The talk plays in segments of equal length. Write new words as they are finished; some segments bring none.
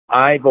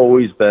I've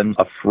always been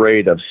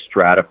afraid of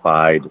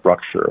stratified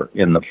structure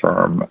in the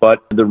firm, but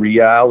the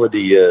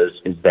reality is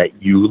that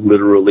you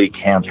literally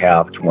can't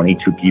have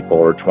 22 people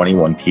or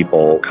 21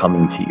 people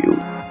coming to you.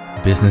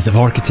 Business of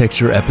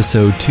Architecture,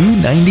 episode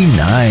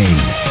 299.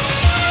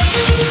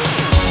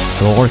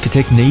 Hello,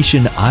 Architect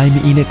Nation. I'm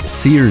Enoch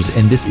Sears,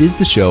 and this is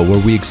the show where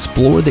we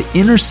explore the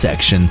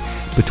intersection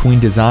between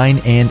design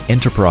and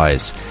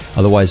enterprise,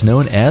 otherwise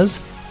known as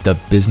the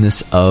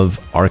business of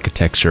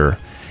architecture.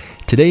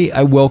 Today,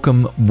 I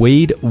welcome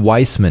Wade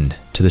Weissmann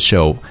to the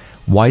show.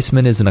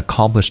 Weissmann is an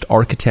accomplished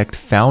architect,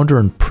 founder,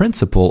 and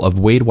principal of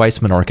Wade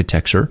Weissmann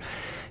Architecture.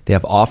 They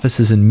have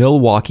offices in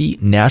Milwaukee,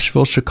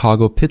 Nashville,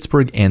 Chicago,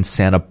 Pittsburgh, and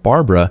Santa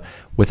Barbara,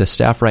 with a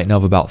staff right now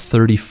of about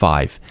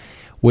 35.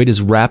 Wade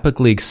is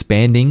rapidly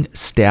expanding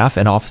staff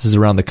and offices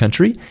around the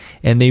country,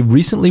 and they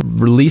recently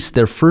released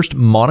their first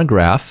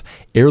monograph,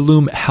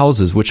 Heirloom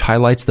Houses, which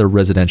highlights their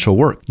residential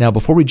work. Now,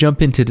 before we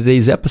jump into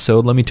today's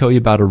episode, let me tell you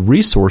about a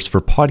resource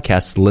for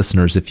podcast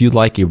listeners. If you'd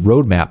like a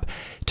roadmap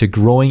to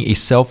growing a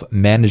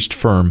self-managed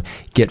firm,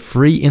 get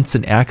free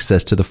instant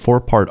access to the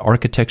 4-part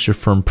architecture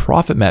firm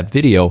profit map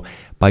video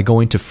by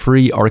going to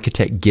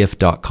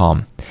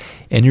freearchitectgift.com.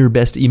 Enter your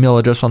best email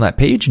address on that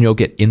page and you'll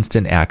get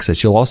instant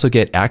access. You'll also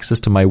get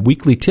access to my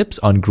weekly tips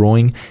on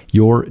growing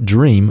your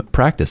dream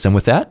practice. And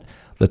with that,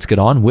 let's get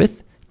on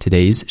with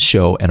today's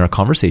show and our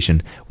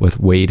conversation with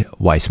Wade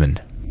Weissmann.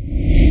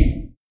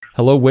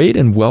 Hello, Wade,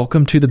 and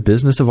welcome to the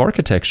Business of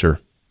Architecture.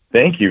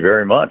 Thank you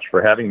very much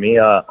for having me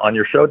on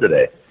your show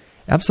today.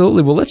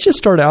 Absolutely. Well, let's just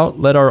start out,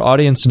 let our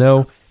audience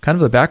know kind of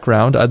the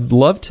background. I'd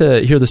love to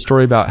hear the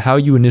story about how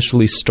you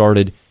initially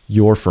started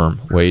your firm,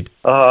 Wade.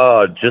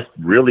 Just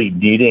really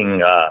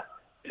needing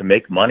to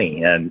make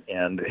money and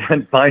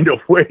find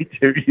a way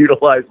to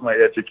utilize my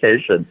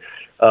education.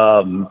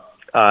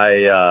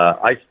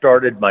 I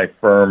started my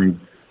firm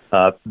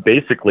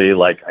basically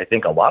like I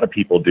think a lot of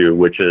people do,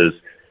 which is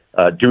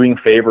doing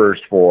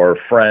favors for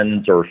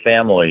friends or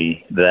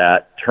family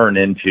that turn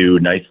into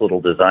nice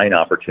little design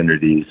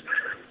opportunities.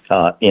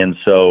 And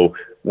so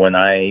when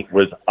I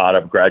was out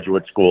of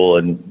graduate school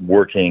and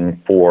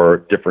working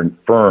for different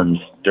firms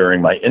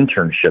during my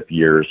internship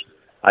years,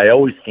 I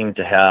always seemed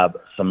to have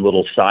some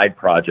little side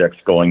projects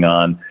going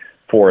on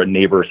for a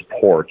neighbor's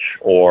porch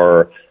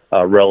or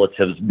a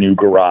relative's new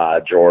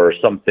garage or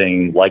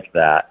something like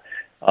that.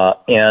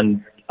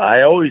 And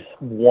I always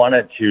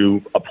wanted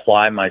to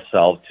apply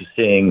myself to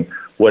seeing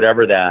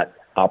whatever that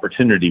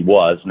opportunity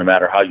was, no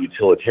matter how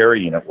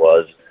utilitarian it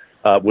was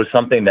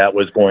something that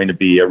was going to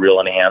be a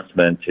real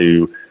enhancement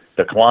to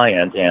the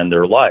client and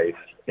their life.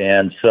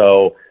 And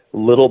so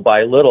little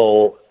by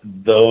little,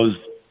 those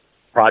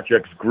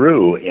projects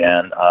grew.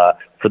 And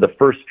for the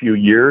first few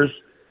years,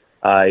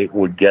 I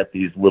would get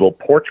these little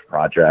porch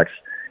projects.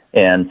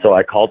 And so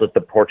I called it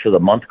the Porch of the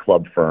Month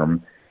Club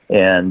firm.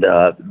 And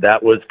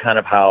that was kind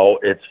of how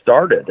it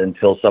started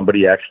until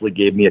somebody actually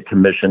gave me a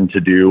commission to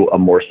do a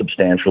more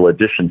substantial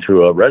addition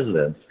to a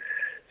residence.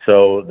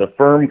 So the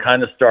firm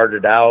kind of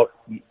started out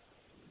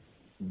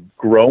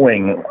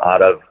growing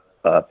out of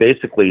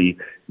basically,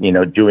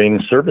 doing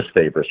service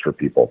favors for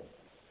people.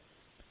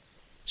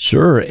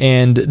 Sure.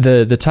 And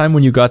the time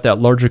when you got that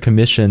larger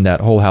commission,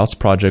 that whole house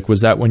project,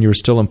 was that when you were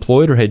still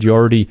employed, or had you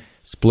already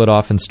split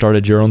off and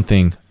started your own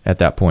thing at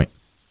that point?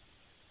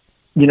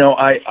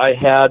 I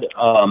had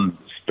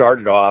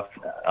started off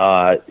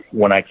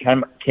when I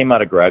came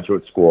out of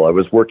graduate school. I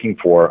was working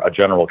for a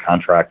general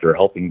contractor,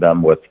 helping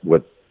them with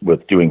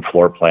doing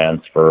floor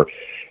plans for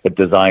a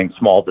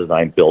small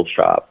design build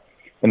shop.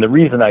 And the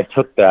reason I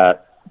took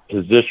that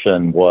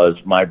position was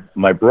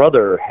my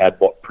brother had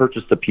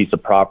purchased a piece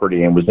of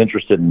property and was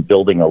interested in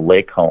building a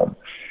lake home.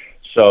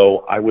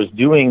 So I was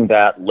doing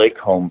that lake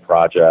home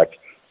project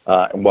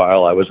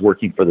while I was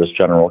working for this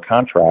general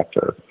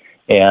contractor.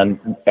 And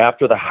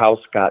after the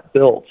house got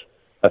built,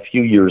 a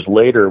few years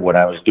later, when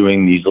I was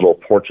doing these little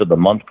Porch of the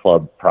Month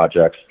Club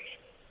projects,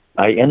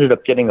 I ended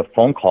up getting a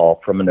phone call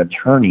from an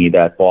attorney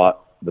that bought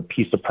the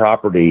piece of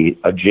property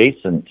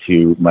adjacent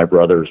to my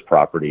brother's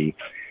property,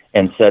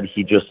 and said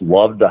he just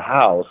loved the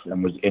house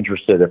and was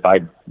interested if I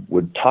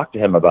would talk to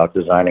him about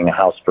designing a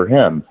house for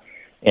him.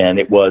 And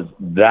it was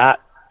that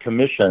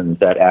commission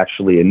that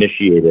actually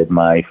initiated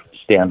my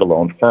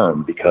standalone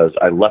firm, because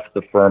I left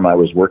the firm I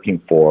was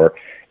working for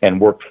and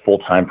worked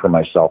full-time for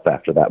myself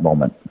after that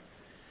moment.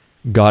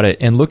 Got it.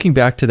 And looking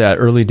back to that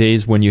early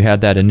days when you had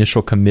that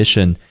initial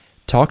commission,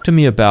 talk to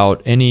me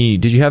about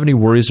did you have any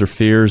worries or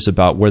fears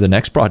about where the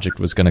next project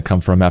was going to come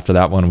from after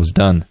that one was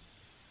done?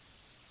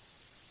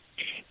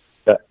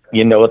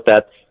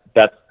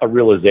 That's a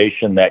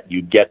realization that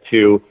you get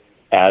to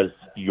as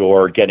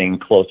you're getting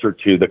closer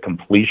to the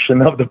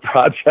completion of the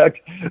project.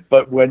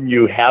 But when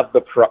you have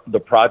the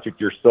project,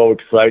 you're so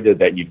excited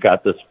that you've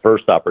got this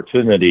first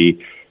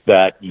opportunity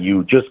that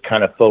you just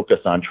kind of focus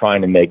on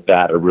trying to make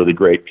that a really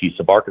great piece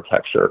of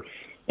architecture.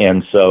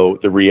 And so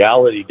the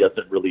reality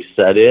doesn't really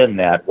set in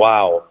that,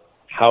 wow,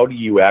 how do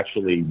you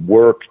actually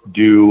work,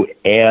 do,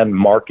 and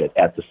market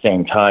at the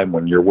same time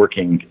when you're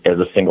working as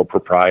a single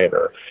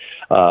proprietor?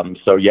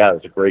 So yeah,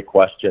 it's a great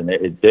question.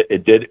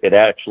 It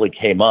actually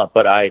came up,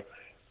 but I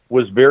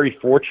was very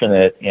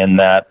fortunate in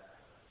that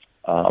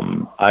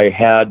I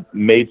had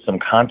made some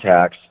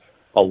contacts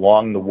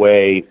along the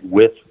way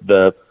with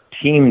the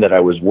team that I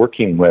was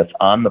working with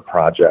on the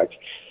project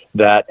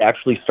that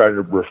actually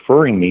started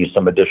referring me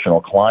some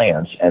additional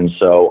clients. And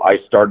so I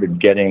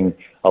started getting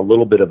a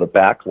little bit of a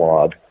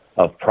backlog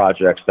of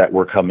projects that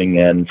were coming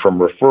in from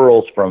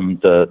referrals from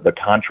the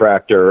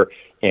contractor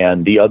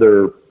and the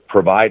other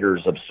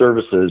providers of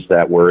services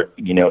that were,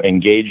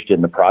 engaged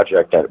in the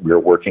project that we were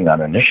working on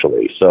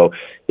initially. So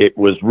it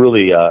was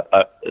really,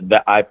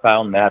 that I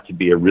found that to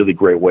be a really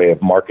great way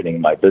of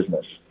marketing my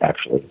business,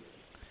 actually.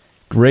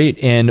 Great.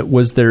 And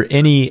was there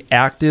any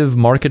active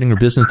marketing or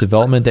business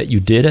development that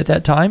you did at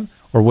that time?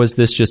 Or was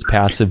this just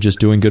passive, just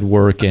doing good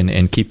work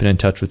and keeping in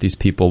touch with these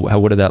people?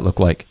 What did that look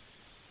like?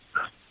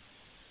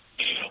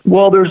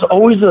 Well, there's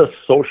always a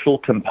social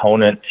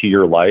component to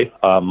your life.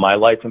 My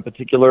life in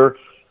particular,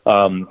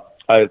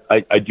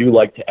 I do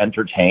like to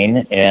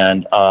entertain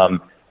and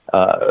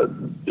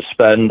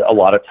spend a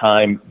lot of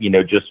time,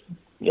 just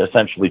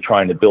essentially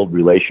trying to build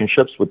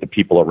relationships with the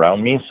people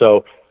around me.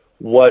 So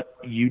what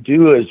you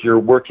do as you're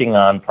working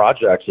on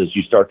projects is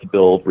you start to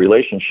build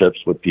relationships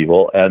with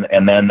people,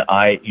 and then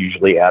I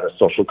usually add a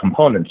social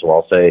component. So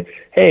I'll say,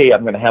 hey,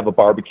 I'm going to have a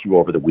barbecue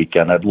over the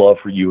weekend. I'd love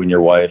for you and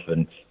your wife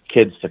and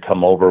kids to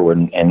come over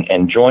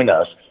and join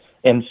us.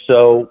 And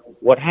so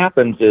what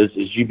happens is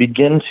you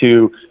begin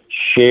to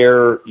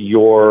share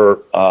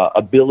your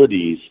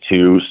abilities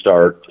to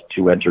start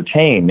to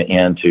entertain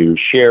and to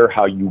share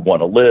how you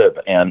want to live.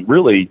 And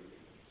really,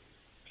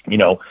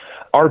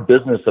 our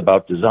business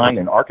about design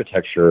and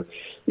architecture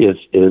is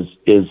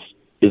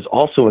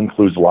also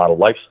includes a lot of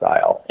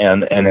lifestyle,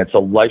 and it's a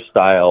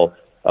lifestyle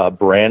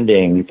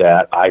branding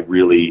that I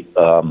really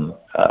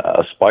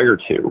aspire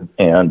to,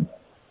 and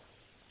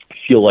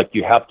feel like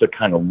you have to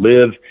kind of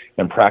live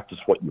and practice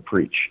what you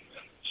preach.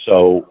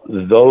 So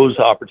those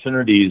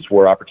opportunities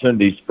were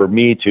opportunities for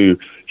me to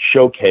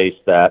showcase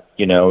that,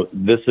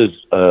 this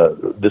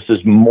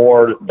is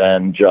more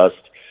than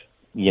just,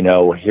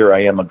 here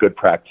I am, a good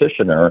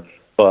practitioner,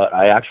 but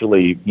I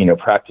actually,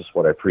 practice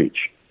what I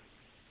preach.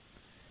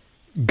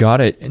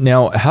 Got it.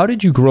 Now, how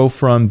did you grow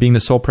from being the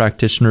sole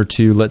practitioner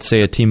to, let's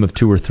say, a team of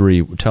 2 or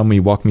 3?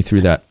 Walk me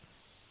through that.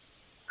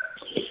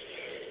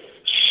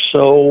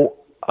 So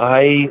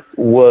I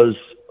was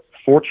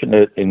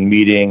fortunate in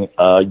meeting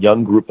a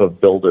young group of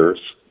builders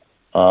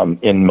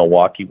in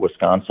Milwaukee,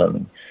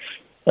 Wisconsin,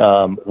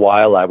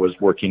 while I was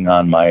working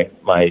on my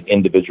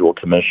individual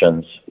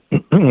commissions.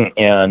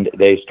 And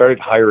they started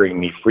hiring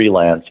me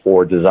freelance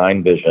for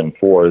design vision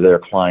for their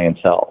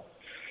clientele.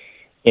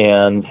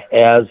 And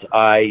as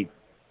I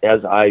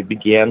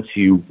began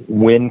to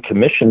win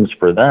commissions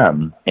for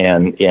them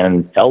and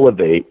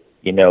elevate,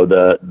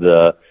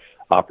 the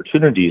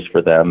opportunities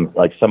for them,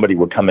 like somebody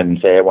would come in and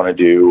say, I want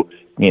to do,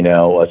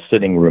 a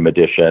sitting room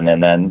addition.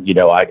 And then,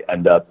 I'd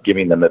end up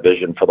giving them a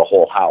vision for the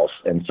whole house.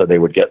 And so they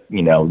would get,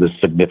 this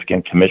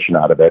significant commission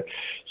out of it.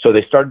 So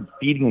they started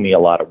feeding me a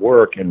lot of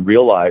work and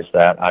realized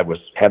that I was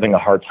having a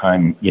hard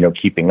time,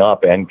 keeping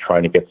up and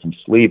trying to get some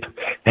sleep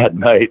at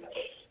night.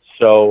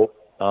 So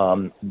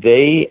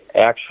they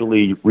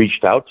actually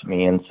reached out to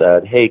me and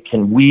said, hey,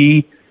 can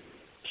we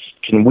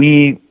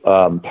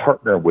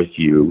partner with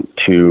you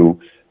to,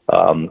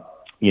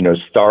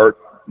 start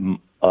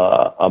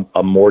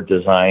a more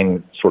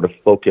design sort of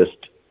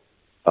focused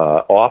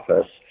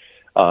office,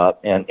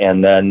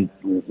 and then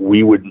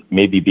we would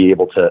maybe be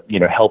able to,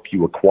 help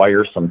you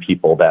acquire some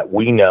people that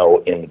we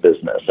know in the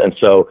business. And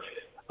so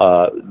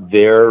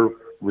their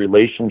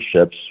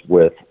relationships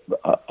with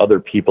other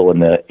people in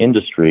the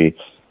industry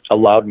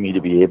allowed me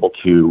to be able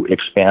to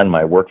expand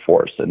my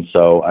workforce. And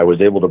so I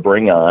was able to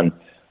bring on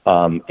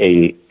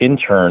a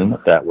intern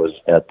that was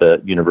at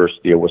the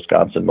University of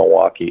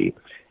Wisconsin-Milwaukee,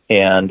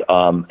 and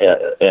a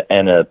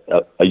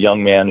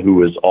young man who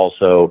was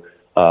also,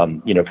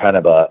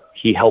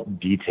 he helped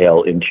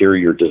detail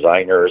interior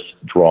designers'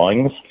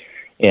 drawings.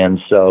 And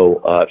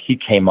so he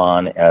came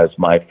on as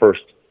my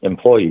first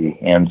employee.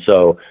 And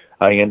so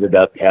I ended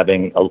up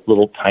having a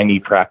little tiny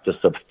practice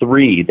of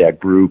 3 that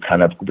grew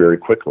kind of very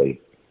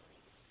quickly.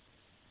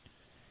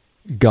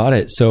 Got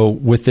it. So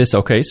with this,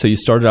 so you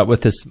started out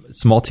with this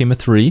small team of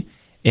 3,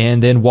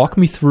 and then walk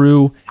me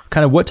through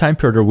kind of what time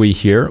period are we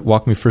here?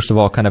 Walk me, first of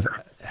all, kind of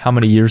how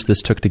many years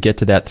this took to get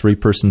to that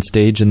 3-person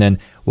stage, and then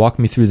walk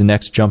me through the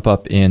next jump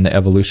up in the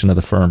evolution of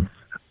the firm.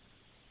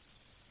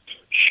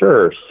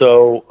 Sure.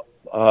 So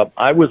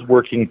I was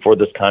working for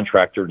this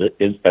contractor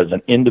as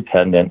an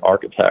independent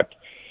architect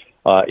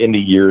in the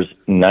years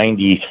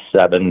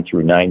 97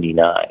 through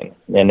 99.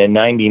 And in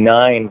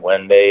 99,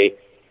 when they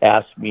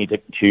asked me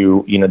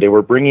to they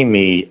were bringing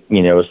me,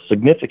 a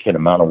significant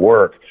amount of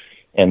work,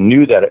 and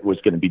knew that it was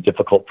going to be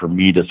difficult for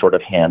me to sort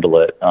of handle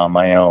it on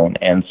my own.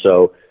 And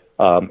so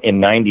in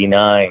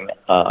 99,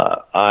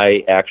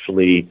 I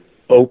actually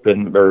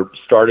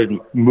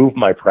moved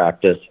my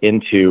practice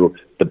into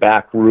the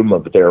back room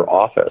of their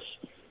office.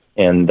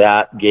 And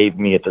that gave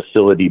me a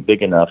facility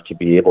big enough to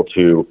be able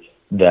to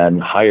then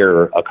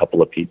hire a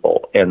couple of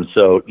people. And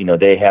so,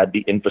 they had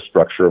the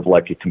infrastructure of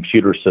like a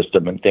computer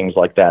system and things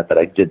like that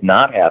I did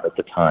not have at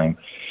the time,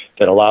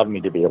 that allowed me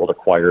to be able to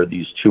acquire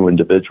these two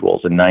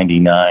individuals in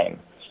 99.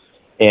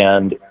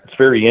 And it's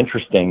very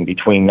interesting,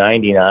 between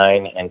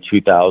 99 and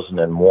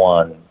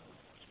 2001,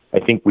 I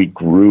think we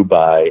grew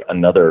by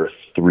another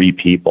 3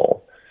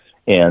 people.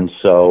 And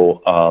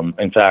so,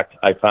 in fact,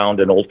 I found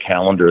an old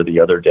calendar the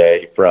other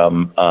day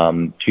from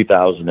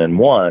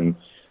 2001,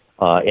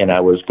 and I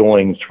was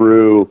going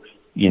through,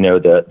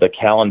 the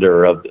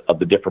calendar of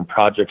the different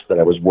projects that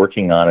I was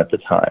working on at the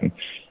time.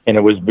 And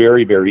it was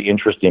very, very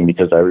interesting,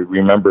 because I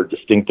remember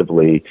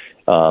distinctively,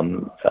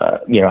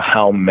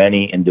 how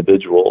many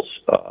individuals,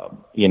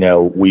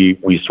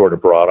 we sort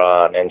of brought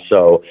on. And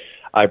so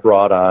I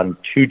brought on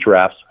 2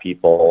 drafts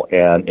people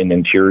and an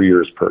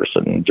interiors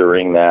person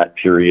during that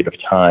period of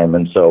time.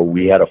 And so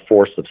we had a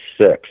force of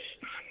 6.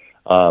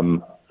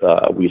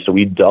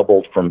 We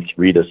doubled from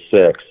 3 to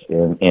 6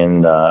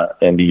 in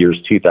the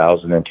years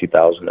 2000 and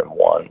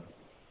 2001.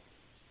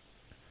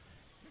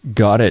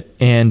 Got it.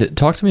 And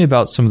talk to me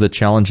about some of the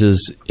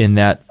challenges in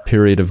that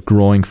period of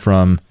growing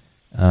from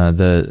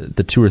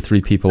the 2 or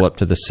 3 people up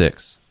to the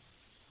 6.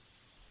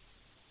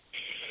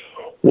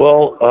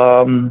 Well,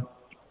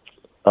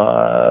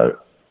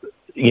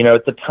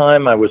 at the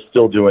time I was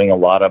still doing a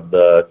lot of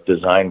the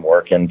design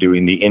work and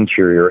doing the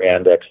interior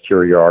and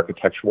exterior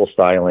architectural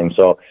styling.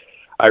 So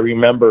I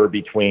remember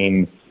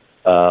between,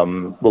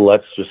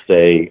 let's just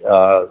say,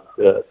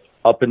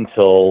 up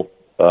until,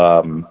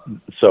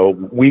 so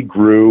we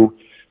grew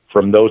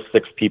from those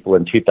 6 people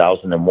in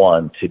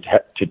 2001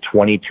 to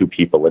 22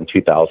 people in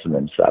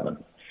 2007.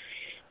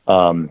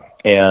 And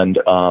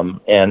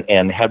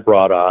had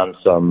brought on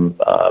some,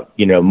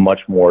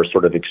 much more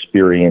sort of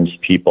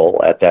experienced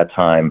people at that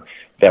time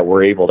that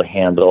were able to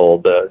handle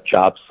the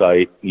job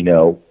site,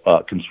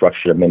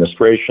 construction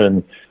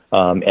administration.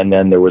 And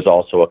then there was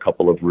also a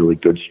couple of really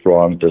good,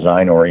 strong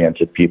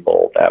design-oriented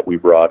people that we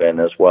brought in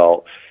as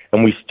well.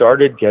 And we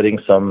started getting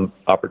some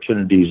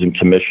opportunities and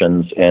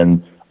commissions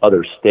in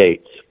other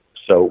states.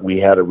 So we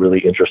had a really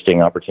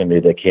interesting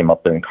opportunity that came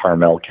up in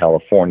Carmel,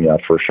 California,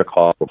 for a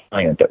Chicago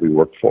client that we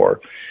worked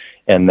for.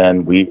 And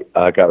then we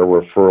got a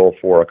referral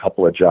for a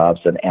couple of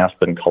jobs in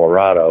Aspen,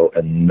 Colorado,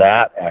 and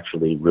that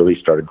actually really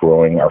started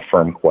growing our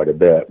firm quite a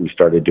bit. We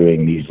started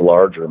doing these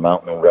larger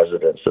mountain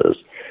residences.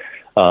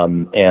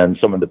 And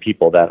some of the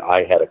people that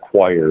I had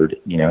acquired,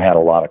 had a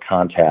lot of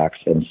contacts,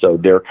 and so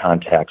their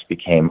contacts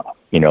became,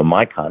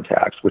 my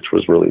contacts, which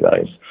was really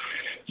nice.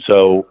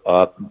 So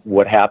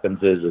what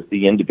happens is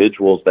the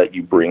individuals that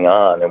you bring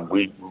on, and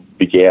we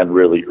began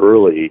really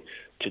early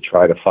to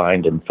try to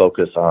find and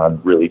focus on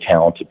really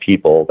talented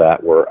people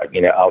that were,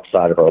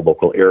 outside of our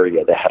local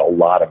area, that had a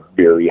lot of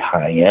very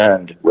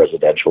high-end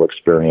residential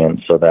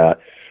experience, so that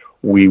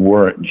we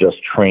weren't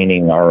just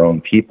training our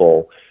own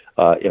people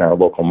in our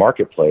local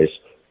marketplace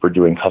for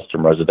doing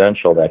custom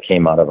residential that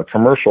came out of a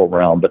commercial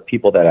realm, but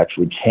people that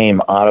actually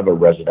came out of a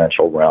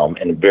residential realm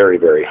and very,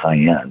 very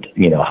high-end,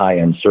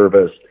 high-end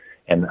service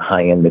and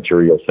high-end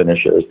material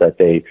finishes, that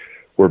they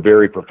were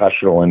very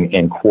professional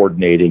in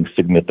coordinating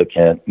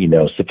significant,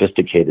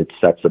 sophisticated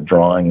sets of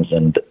drawings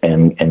and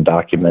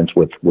documents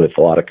with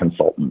a lot of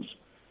consultants.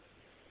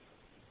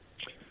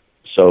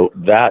 So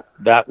that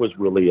was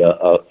really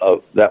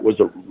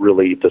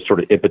really the sort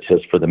of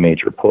impetus for the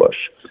major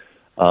push.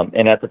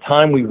 And at the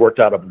time, we worked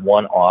out of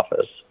one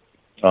office,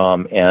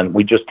 and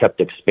we just kept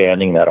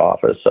expanding that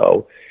office.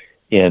 So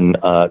in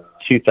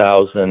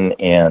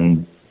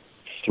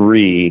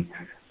 2003,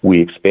 we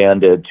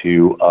expanded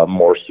to a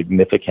more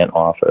significant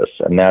office,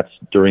 and that's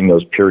during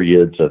those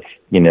periods of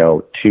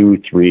 2,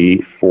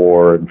 3,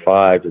 4, and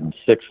 5, and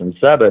 6, and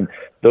 7.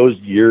 Those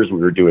years we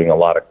were doing a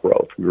lot of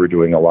growth. We were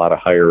doing a lot of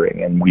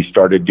hiring, and we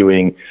started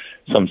doing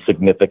some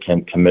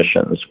significant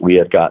commissions. We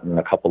had gotten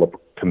a couple of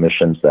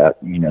commissions that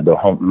the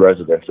home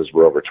residences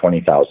were over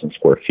 20,000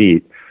 square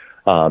feet,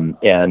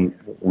 and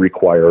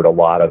required a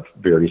lot of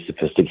very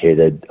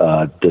sophisticated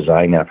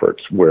design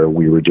efforts, where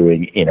we were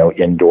doing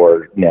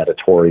indoor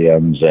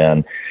natatoriums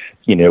and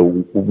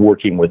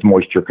working with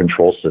moisture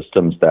control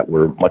systems that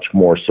were much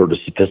more sort of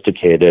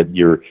sophisticated.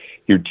 You're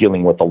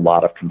dealing with a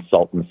lot of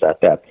consultants at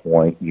that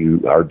point.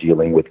 You are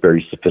dealing with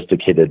very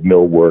sophisticated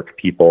millwork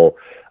people,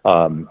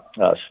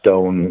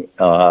 stone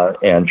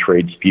and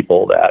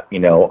tradespeople that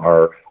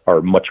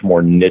are much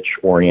more niche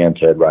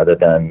oriented rather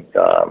than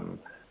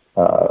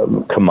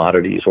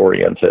commodities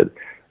oriented.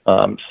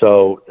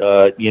 So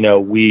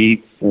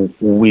we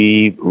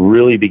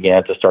really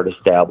began to start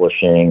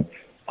establishing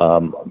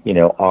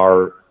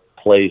our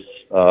place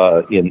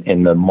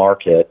in the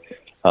market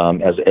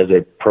as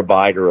a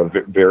provider of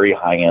very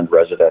high-end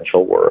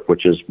residential work,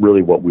 which is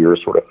really what we were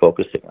sort of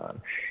focusing on.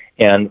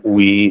 And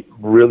we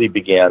really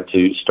began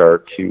to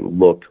start to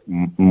look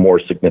more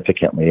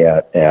significantly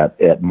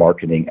at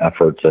marketing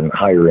efforts and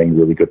hiring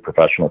really good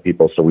professional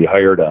people. So we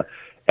hired a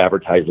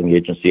advertising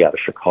agency out of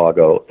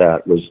Chicago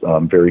that was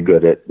very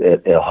good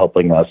at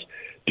helping us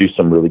do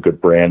some really good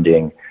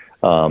branding.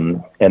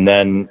 And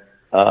then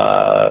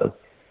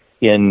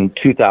in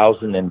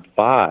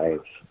 2005,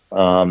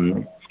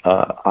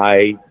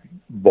 I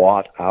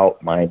bought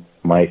out my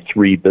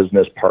three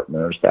business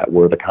partners that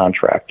were the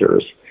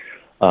contractors,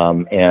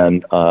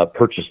 and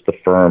purchased the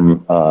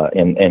firm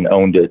and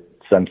owned it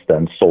since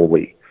then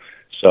solely.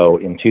 So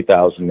in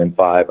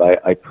 2005,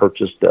 I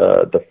purchased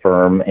the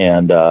firm,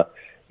 and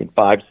in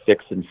 5,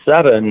 6, and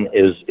 7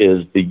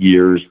 is the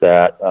years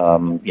that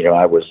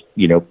I was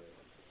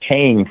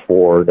paying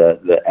for the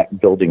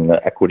building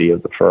the equity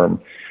of the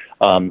firm.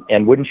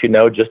 And wouldn't you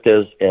know, just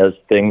as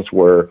things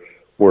were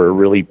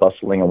really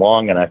bustling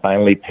along and I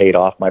finally paid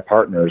off my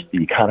partners,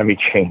 the economy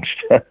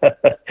changed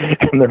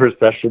and the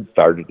recession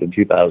started in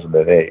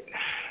 2008.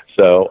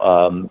 So,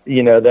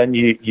 then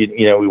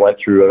we went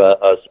through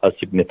a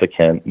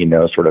significant,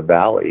 sort of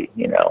valley,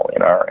 in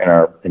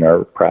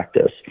our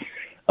practice.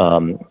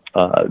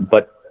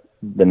 But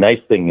the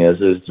nice thing is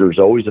there's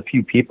always a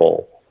few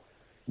people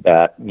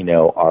that,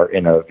 are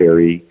in a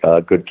very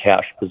good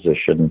cash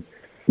position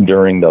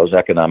during those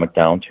economic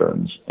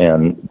downturns.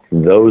 And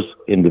those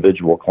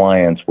individual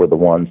clients were the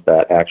ones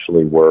that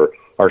actually were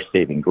our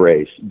saving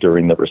grace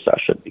during the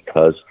recession,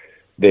 because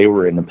they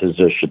were in a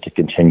position to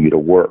continue to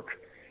work.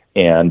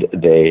 And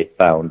they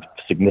found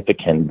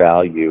significant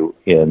value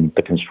in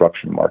the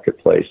construction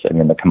marketplace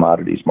and in the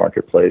commodities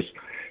marketplace,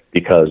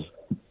 because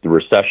the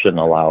recession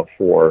allowed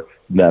for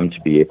them to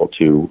be able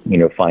to,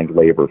 find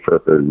labor for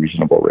very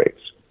reasonable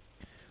rates.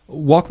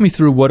 Walk me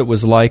through what it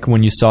was like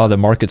when you saw the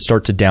market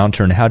start to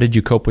downturn. How did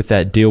you cope with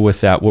that, deal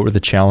with that? What were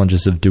the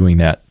challenges of doing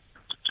that?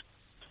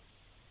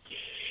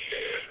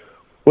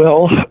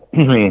 Well,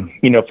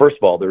 first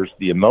of all, there's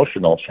the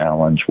emotional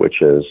challenge,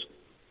 which is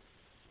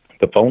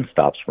the phone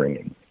stops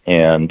ringing.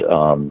 And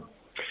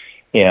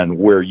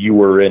where you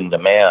were in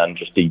demand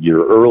just a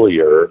year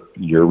earlier,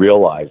 you're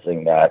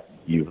realizing that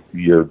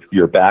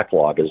your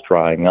backlog is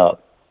drying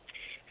up.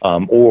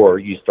 Or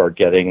you start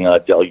getting a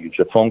deluge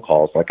of phone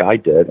calls like I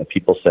did, of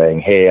people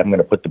saying, hey, I'm going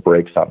to put the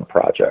brakes on the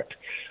project,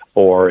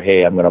 or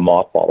hey, I'm going to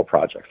mothball the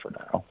project for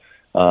now.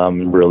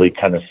 Really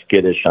kind of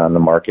skittish on the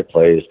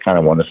marketplace, kind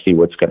of want to see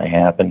what's going to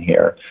happen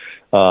here.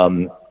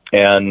 And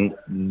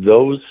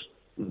those,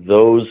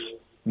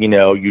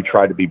 you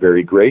try to be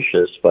very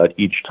gracious, but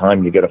each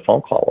time you get a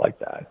phone call like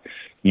that,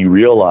 you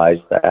realize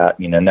that,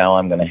 now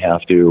I'm going to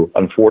have to,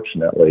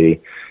 unfortunately,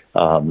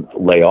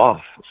 lay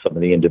off some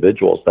of the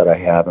individuals that I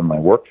have in my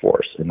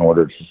workforce in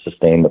order to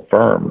sustain the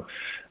firm.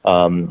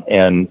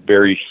 And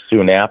very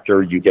soon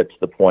after, you get to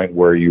the point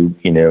where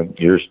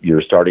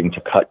you're starting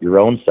to cut your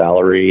own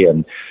salary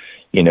and,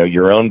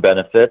 your own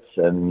benefits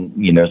and,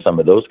 some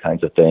of those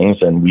kinds of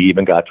things. And we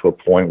even got to a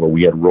point where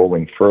we had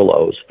rolling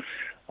furloughs.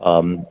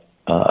 And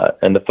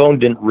the phone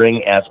didn't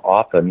ring as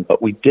often,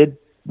 but we did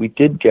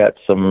get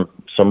some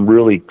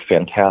really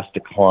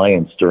fantastic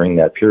clients during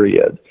that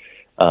period.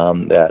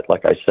 That,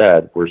 like I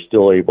said, we're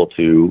still able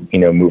to,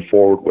 move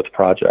forward with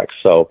projects.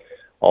 So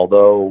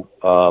although,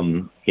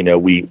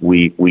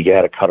 we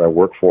had to cut our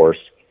workforce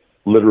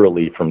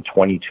literally from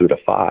 22 to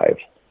 5.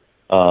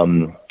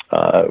 And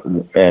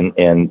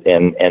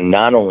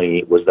not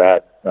only was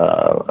that,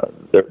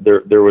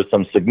 there was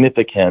some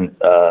significant,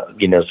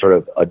 sort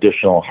of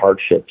additional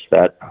hardships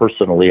that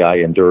personally I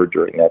endured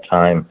during that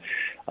time.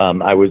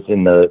 I was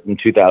in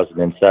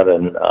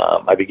 2007,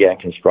 I began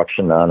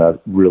construction on a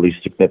really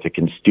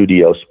significant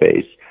studio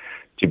space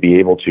to be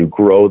able to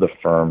grow the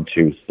firm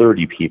to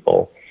 30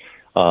 people.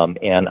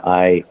 And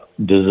I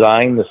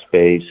designed the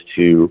space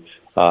to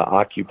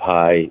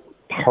occupy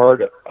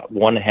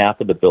one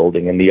half of the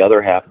building, and the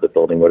other half of the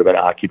building would have been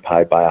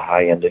occupied by a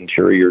high-end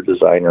interior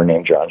designer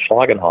named John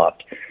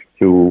Schlagenhoft,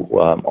 who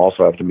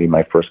also happened to be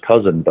my first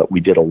cousin, but we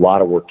did a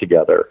lot of work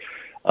together,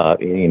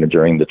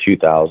 during the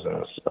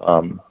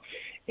 2000s.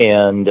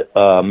 And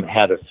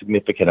had a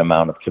significant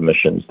amount of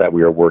commissions that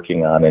we were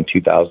working on in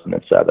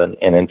 2007.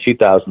 And in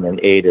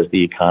 2008, as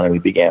the economy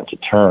began to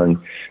turn,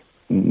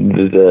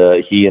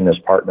 he and his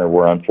partner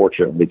were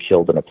unfortunately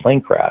killed in a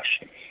plane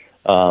crash.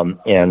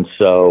 And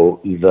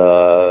so here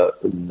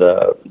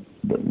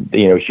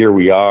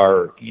we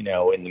are,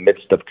 in the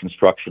midst of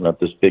construction of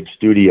this big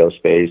studio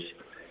space.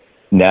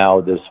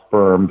 Now this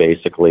firm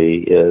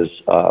basically is,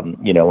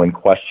 in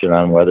question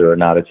on whether or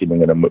not it's even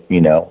going to,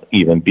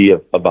 even be a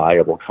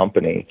viable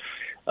company.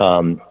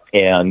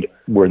 And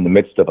we're in the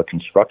midst of a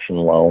construction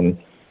loan,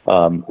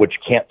 which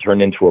can't turn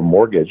into a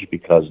mortgage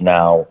because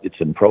now it's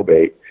in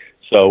probate.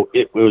 So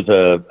it was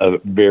a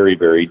very,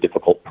 very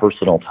difficult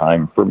personal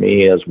time for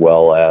me, as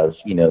well as,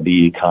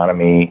 the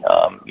economy,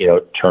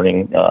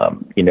 turning,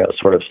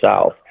 sort of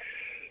south.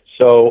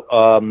 So,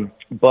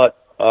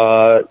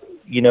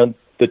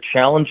 the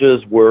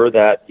challenges were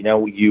that,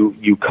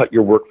 you cut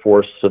your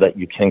workforce so that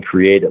you can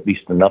create at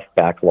least enough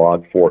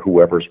backlog for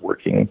whoever's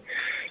working.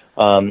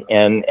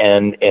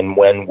 And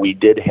when we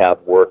did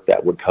have work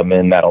that would come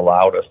in that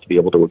allowed us to be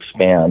able to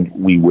expand,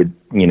 we would,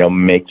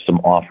 make some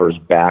offers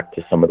back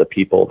to some of the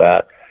people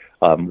that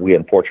we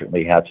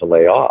unfortunately had to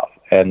lay off.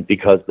 And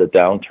because the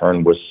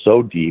downturn was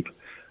so deep,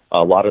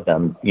 a lot of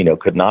them,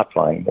 could not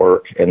find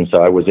work. And so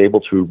I was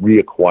able to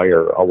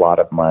reacquire a lot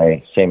of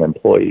my same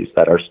employees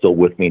that are still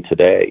with me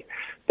today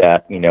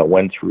that,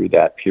 went through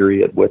that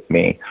period with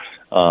me.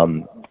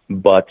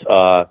 But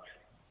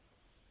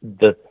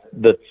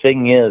the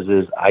thing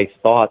is I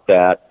thought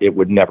that it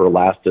would never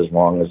last as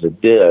long as it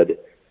did.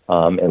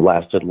 It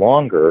lasted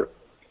longer.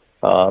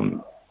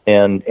 And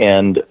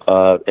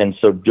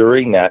so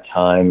during that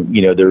time,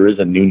 there is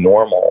a new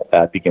normal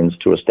that begins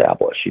to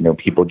establish.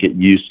 People get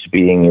used to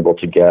being able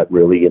to get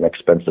really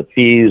inexpensive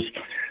fees.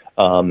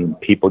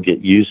 People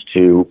get used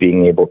to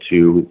being able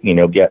to,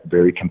 get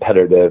very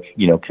competitive,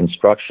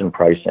 construction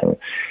pricing.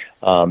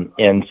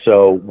 And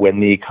so when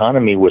the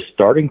economy was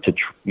starting to,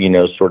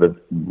 sort of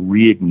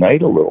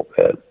reignite a little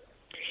bit,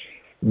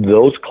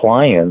 those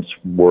clients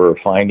were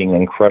finding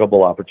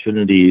incredible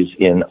opportunities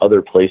in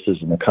other places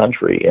in the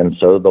country. And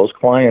so those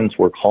clients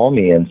would call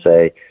me and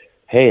say,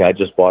 hey, I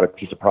just bought a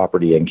piece of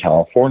property in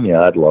California.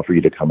 I'd love for you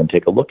to come and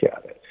take a look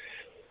at it.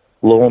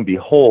 Lo and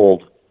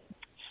behold,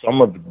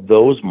 some of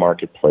those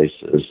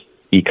marketplaces,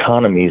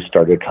 economies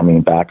started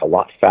coming back a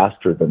lot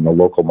faster than the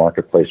local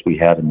marketplace we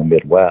had in the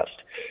Midwest.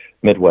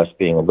 Midwest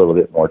being a little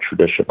bit more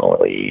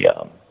traditionally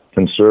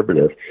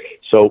conservative.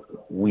 So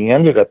we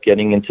ended up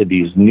getting into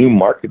these new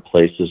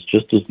marketplaces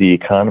just as the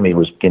economy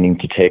was beginning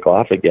to take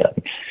off again.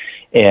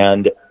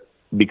 And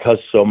because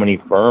so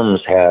many firms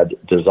had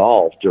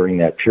dissolved during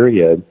that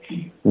period,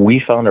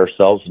 we found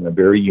ourselves in a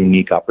very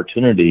unique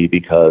opportunity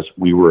because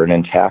we were an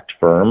intact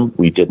firm.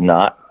 We did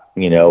not,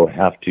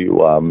 have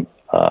to,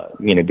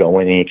 go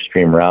any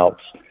extreme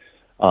routes.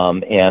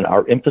 And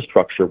our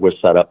infrastructure was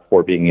set up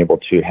for being able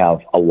to have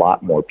a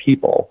lot more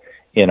people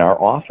in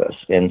our office.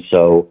 And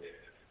so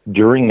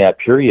during that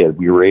period,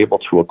 we were able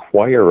to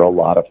acquire a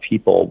lot of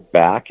people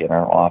back in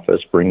our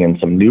office, bring in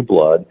some new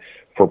blood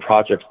for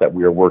projects that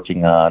we were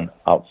working on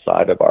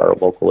outside of our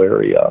local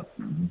area.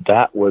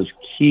 That was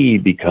key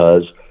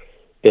because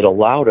it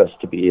allowed us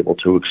to be able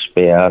to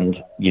expand,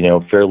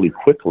 fairly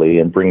quickly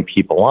and bring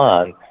people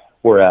on.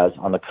 Whereas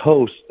on the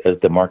coast, as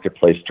the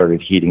marketplace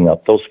started heating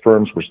up, those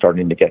firms were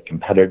starting to get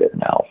competitive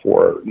now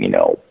for,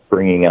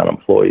 bringing on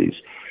employees.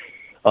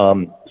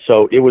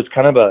 So it was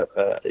kind of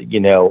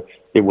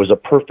it was a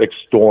perfect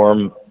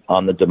storm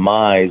on the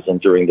demise and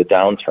during the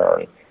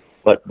downturn.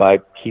 But by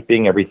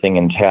keeping everything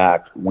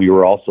intact, we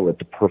were also in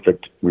the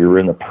perfect,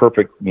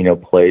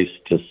 place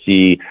to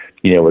see,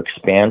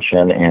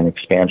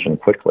 expansion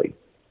quickly.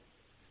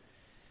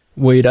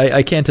 Wade,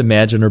 I can't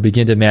imagine or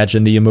begin to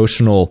imagine the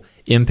emotional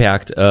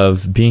impact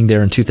of being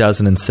there in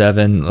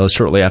 2007,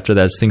 shortly after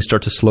that, as things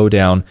start to slow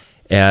down,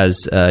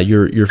 as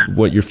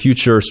your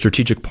future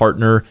strategic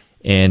partner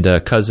and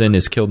cousin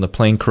is killed in a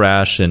plane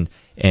crash, and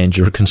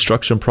your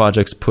construction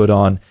project's put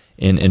on,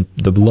 and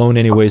the loan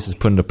anyways is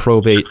put into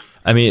probate.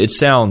 I mean, it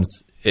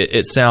sounds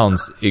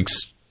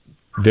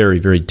very,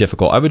 very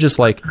difficult. I would just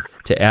like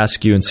to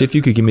ask you and see if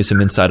you could give me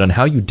some insight on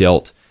how you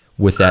dealt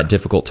with that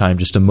difficult time,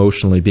 just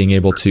emotionally being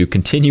able to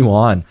continue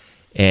on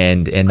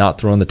and not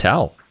throw in the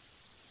towel.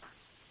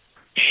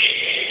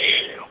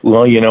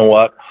 Well, you know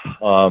what?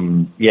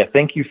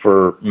 Thank you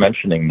for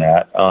mentioning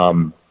that.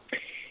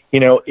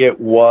 It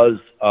was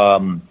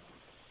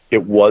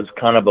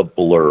kind of a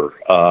blur.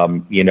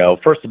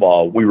 First of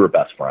all, we were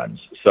best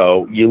friends.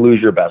 So you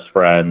lose your best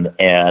friend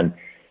and,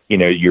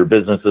 your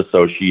business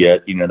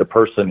associate, the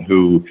person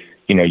who,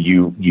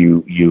 you've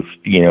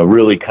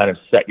really kind of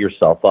set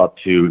yourself up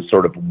to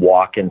sort of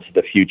walk into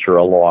the future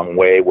a long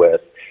way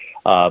with.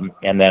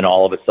 And then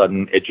all of a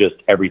sudden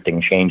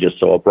everything changes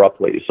so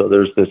abruptly. So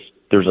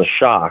there's a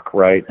shock,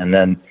 right? And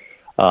then,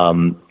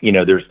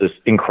 there's this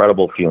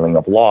incredible feeling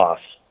of loss.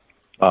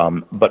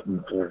 But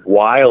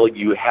while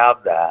you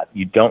have that,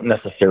 you don't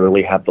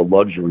necessarily have the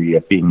luxury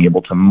of being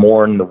able to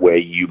mourn the way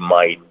you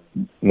might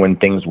when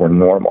things were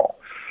normal,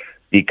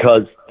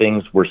 because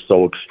things were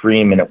so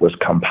extreme and it was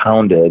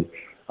compounded.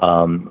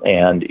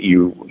 And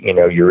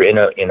you're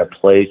in a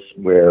place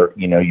where,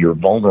 you're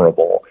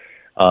vulnerable.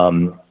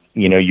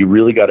 You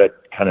really got to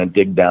kind of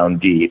dig down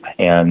deep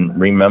and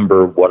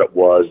remember what it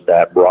was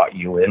that brought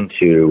you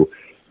into,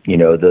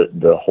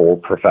 the whole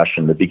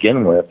profession to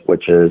begin with,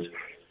 which is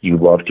you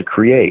love to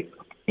create.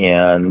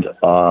 And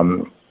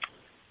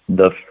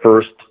the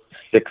first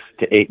 6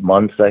 to 8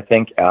 months, I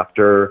think,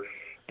 after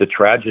the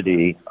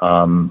tragedy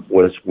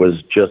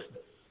was just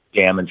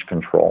damage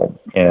control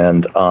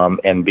and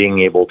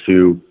being able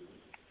to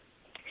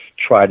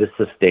try to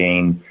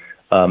sustain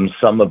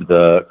some of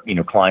the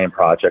client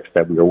projects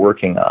that we were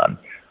working on.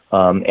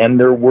 And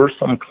there were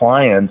some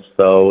clients,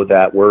 though,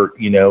 that were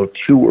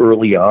too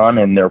early on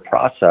in their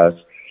process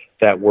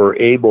that were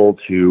able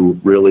to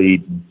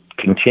really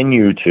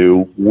continue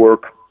to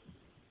work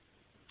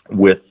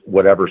with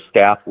whatever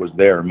staff was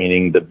there,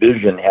 meaning the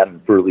vision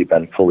hadn't really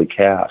been fully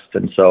cast.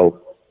 And so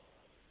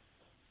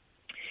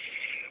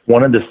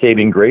one of the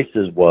saving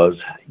graces was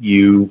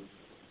you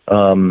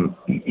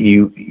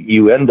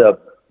end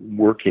up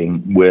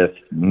working with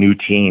new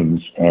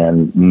teams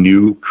and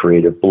new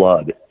creative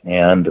blood.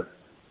 And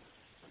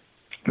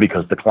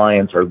because the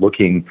clients are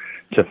looking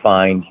to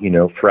find,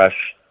 fresh,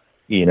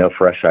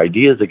 fresh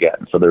ideas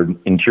again. So their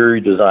interior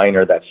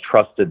designer that's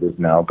trusted is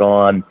now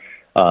gone.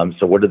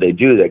 So what do? They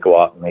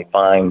go out and they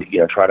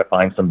try to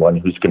find someone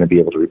who's going to be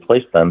able to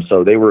replace them.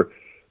 So they were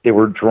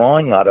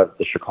drawing out of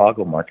the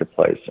Chicago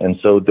marketplace. And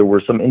so there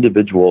were some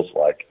individuals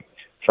like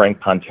Frank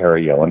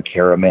Ponterio and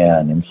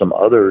Caraman and some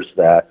others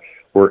that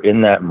were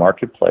in that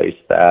marketplace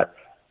that,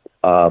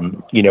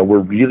 were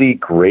really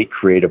great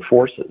creative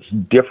forces,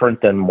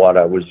 different than what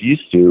I was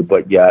used to,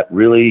 but yet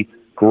really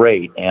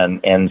great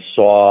and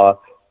saw,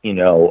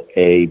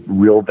 a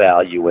real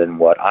value in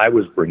what I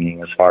was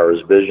bringing as far as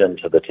vision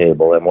to the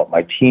table and what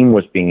my team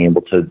was being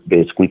able to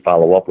basically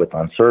follow up with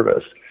on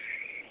service.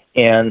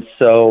 And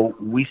so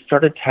we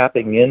started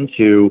tapping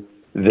into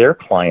their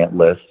client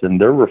lists and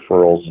their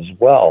referrals as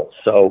well.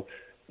 So,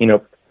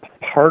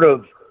 part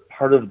of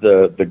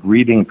the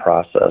grieving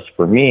process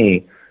for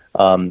me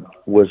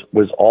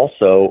was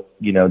also,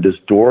 this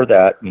door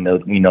that,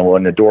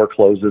 when the door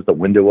closes, the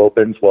window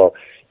opens. Well,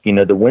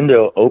 the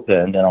window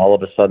opened and all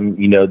of a sudden,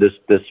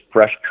 this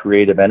fresh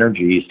creative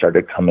energy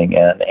started coming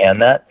in.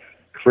 And that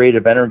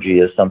creative energy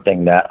is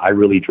something that I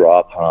really draw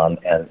upon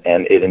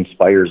and it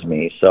inspires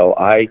me. So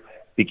I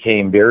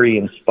became very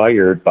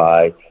inspired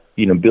by,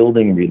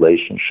 building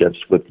relationships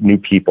with new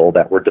people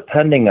that were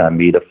depending on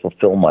me to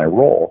fulfill my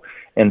role.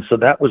 And so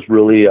that was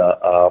really,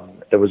 I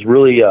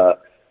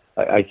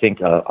think,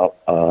 a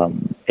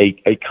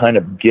kind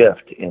of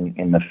gift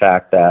in the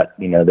fact that,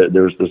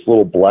 there's this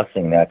little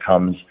blessing that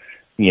comes,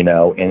 in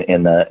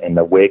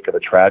the wake of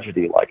a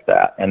tragedy like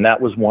that. And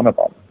that was one of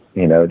them,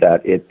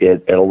 that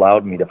it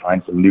allowed me to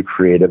find some new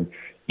creative,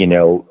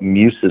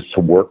 muses to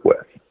work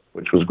with,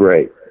 which was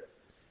great.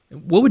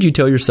 What would you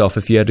tell yourself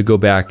if you had to go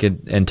back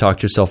and talk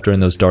to yourself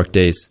during those dark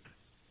days?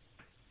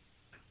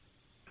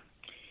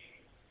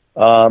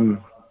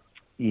 Don't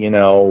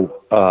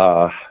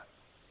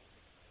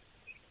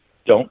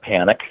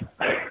panic,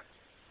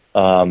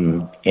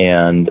 and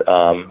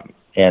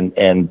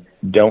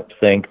don't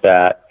think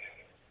that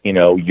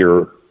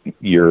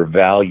your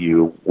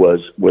value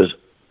was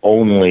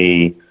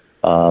only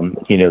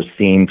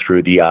seen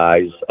through the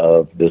eyes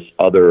of this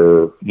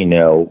other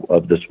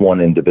of this one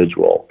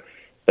individual.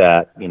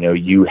 That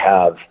you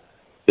have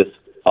this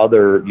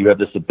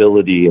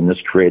ability and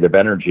this creative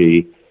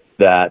energy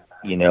that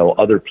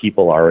other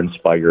people are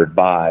inspired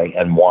by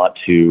and want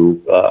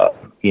to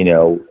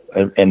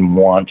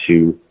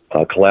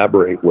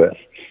collaborate with.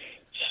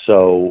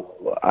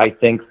 So I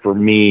think for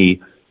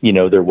me,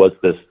 there was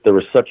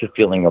such a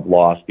feeling of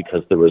loss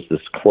because there was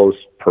this close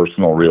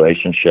personal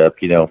relationship,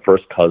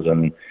 first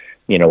cousin,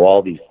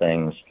 all these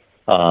things,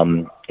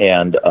 and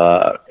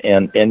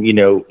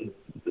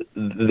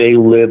they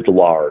lived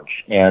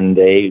large and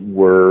they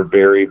were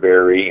very,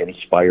 very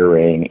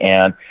inspiring.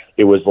 And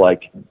it was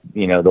like,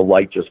 the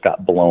light just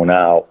got blown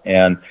out.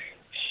 And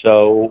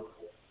so,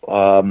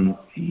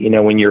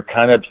 when you're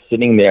kind of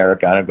sitting there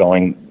kind of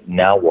going,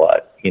 now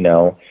what,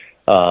 am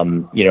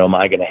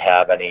I going to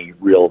have any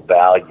real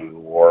value,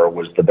 or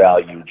was the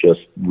value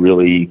just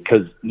really,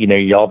 cause,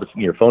 you all of a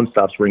sudden your phone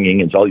stops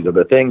ringing and all these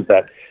other things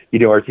that,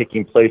 are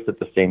taking place at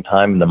the same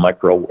time in the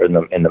macro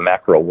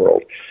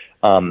world.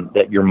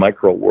 That your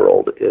micro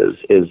world is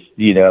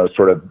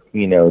sort of,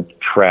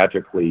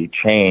 tragically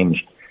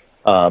changed.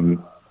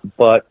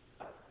 But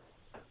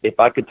if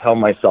I could tell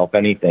myself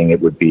anything,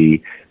 it would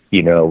be,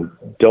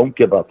 don't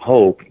give up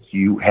hope.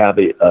 You have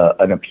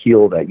an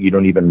appeal that you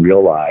don't even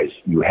realize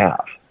you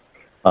have.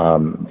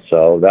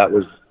 So that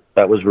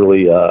was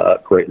really a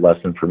great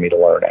lesson for me to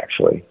learn,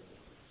 actually.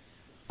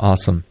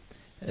 Awesome.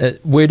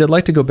 Wade, I'd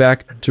like to go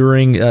back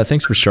during,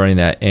 thanks for sharing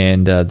that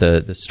and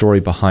the story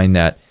behind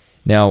that.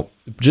 Now,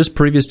 just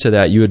previous to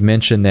that, you had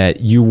mentioned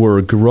that you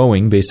were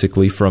growing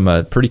basically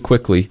pretty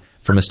quickly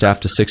from a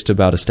staff of 6 to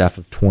about a staff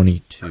of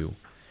 22.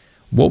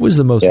 What was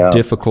the most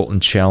difficult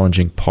and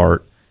challenging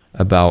part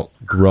about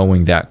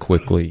growing that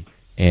quickly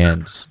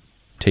and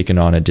taking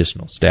on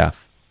additional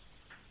staff?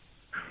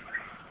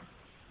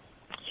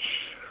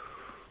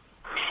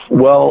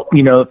 Well,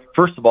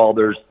 first of all,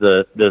 there's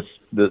this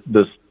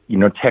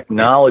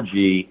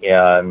technology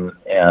and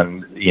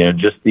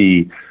just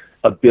the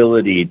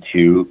ability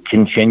to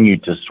continue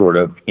to sort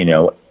of,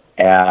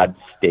 add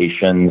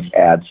stations,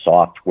 add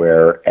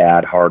software,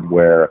 add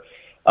hardware,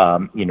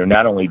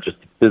 not only just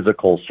the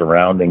physical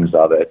surroundings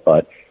of it,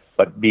 but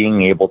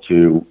being able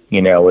to,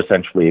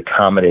 essentially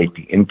accommodate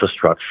the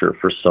infrastructure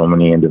for so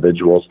many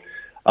individuals.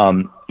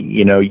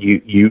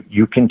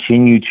 You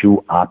continue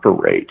to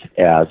operate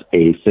as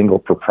a single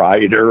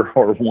proprietor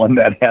or one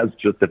that has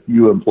just a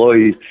few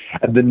employees.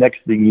 And the next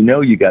thing you know,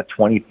 you got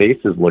 20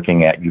 faces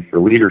looking at you for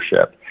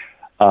leadership.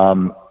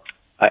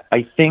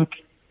 I think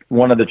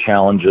one of the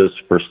challenges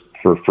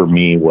for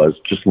me was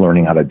just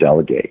learning how to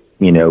delegate,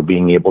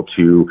 being able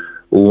to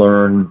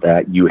learn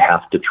that you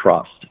have to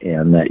trust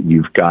and that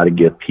you've got to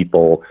give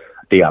people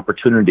the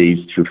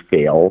opportunities to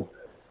fail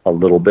a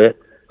little bit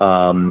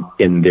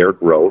in their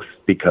growth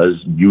because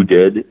you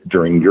did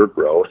during your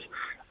growth.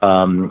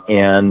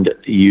 And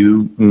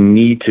you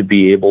need to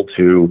be able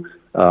to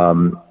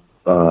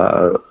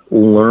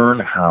learn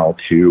how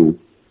to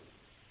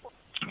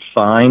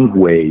find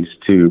ways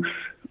to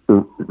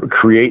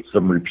create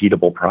some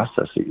repeatable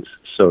processes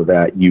so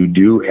that you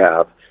do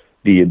have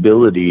the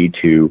ability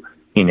to,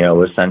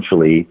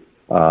 essentially,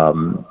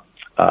 not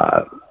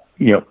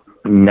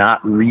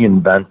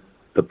reinvent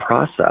the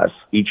process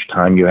each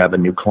time you have a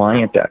new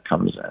client that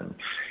comes in.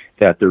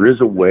 That there is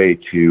a way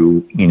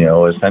to,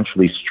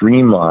 essentially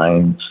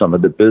streamline some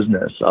of the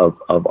business of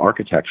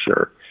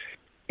architecture.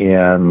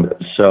 And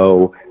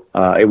so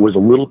it was a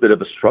little bit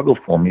of a struggle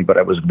for me, but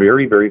I was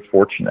very, very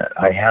fortunate.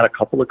 I had a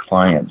couple of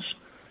clients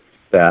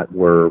that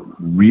were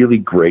really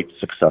great,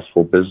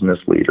 successful business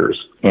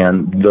leaders.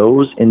 And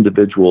those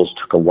individuals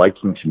took a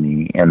liking to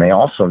me, and they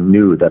also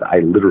knew that I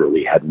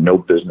literally had no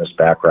business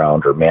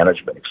background or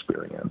management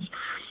experience.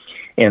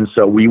 And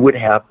so we would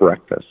have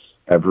breakfast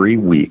every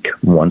week.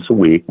 Once a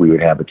week, we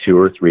would have a 2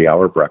 or 3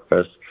 hour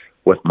breakfast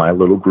with my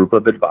little group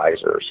of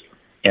advisors.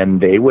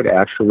 And they would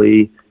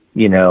actually,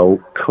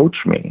 coach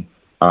me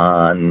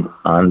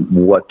on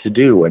what to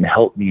do and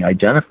help me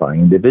identify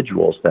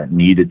individuals that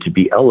needed to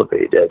be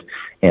elevated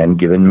and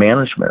given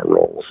management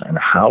roles, and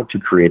how to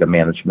create a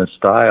management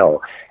style,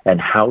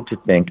 and how to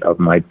think of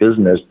my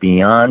business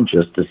beyond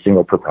just a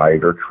single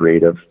proprietor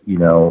creative,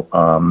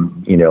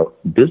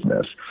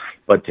 business,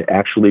 but to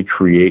actually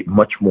create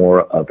much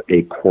more of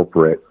a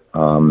corporate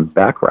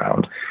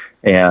background,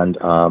 and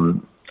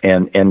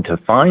to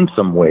find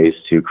some ways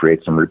to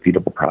create some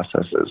repeatable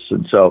processes.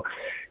 And so,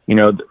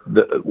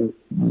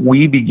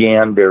 we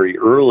began very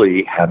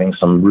early having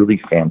some really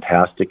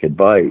fantastic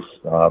advice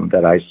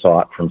that I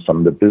sought from some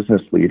of the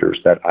business leaders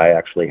that I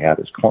actually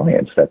had as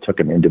clients that took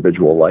an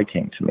individual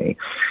liking to me.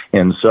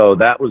 And so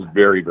that was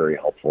very, very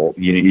helpful.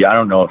 I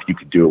don't know if you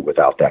could do it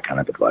without that kind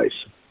of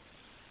advice.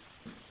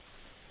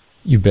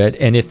 You bet.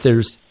 And if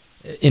there's,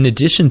 in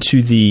addition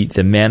to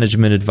the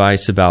management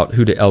advice about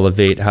who to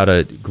elevate, how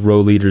to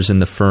grow leaders in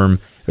the firm,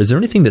 is there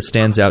anything that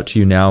stands out to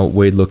you now,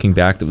 Wade, looking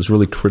back, that was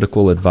really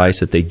critical advice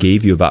that they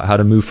gave you about how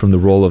to move from the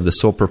role of the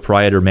sole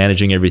proprietor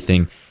managing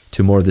everything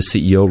to more of the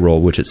CEO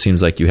role, which it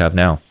seems like you have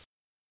now?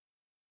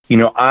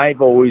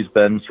 I've always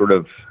been sort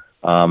of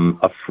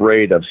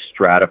afraid of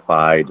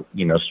stratified,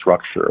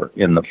 structure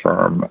in the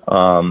firm.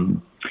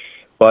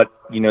 But,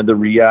 the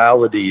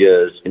reality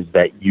is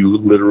that you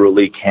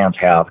literally can't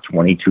have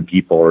 22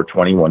 people or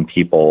 21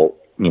 people,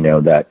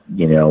 that,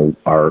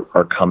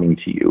 are coming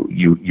to you.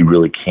 You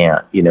really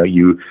can't.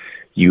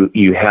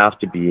 You have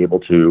to be able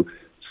to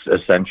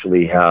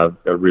essentially have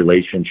a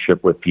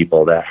relationship with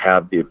people that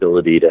have the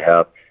ability to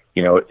have,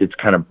 it's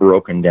kind of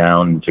broken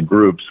down into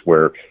groups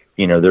where,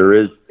 there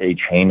is a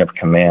chain of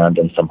command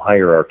and some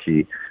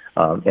hierarchy.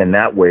 And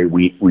that way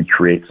we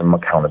create some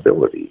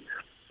accountability.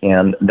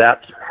 And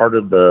that's part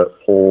of the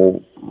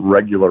whole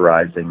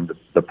regularizing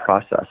the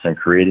process and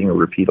creating a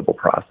repeatable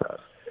process,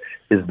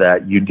 is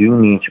that you do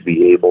need to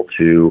be able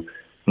to,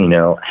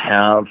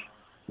 have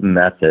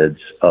methods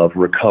of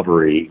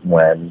recovery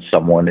when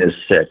someone is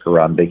sick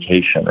or on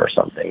vacation or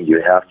something. You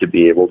have to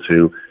be able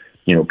to,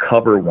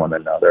 cover one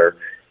another.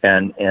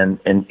 And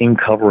in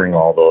covering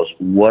all those,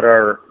 what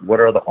are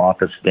the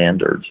office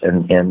standards?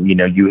 And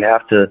you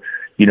have to,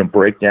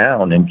 break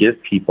down and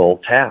give people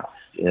tasks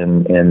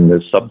in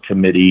the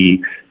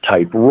subcommittee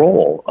type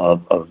role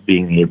of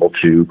being able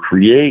to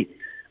create,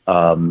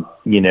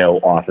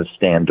 office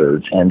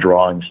standards and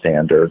drawing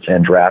standards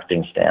and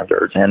drafting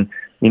standards, and,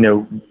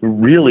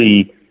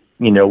 really,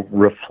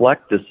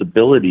 reflect this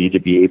ability to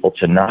be able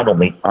to not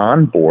only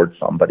onboard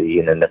somebody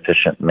in an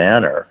efficient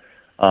manner,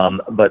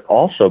 but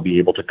also be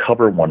able to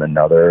cover one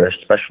another,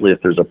 especially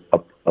if there's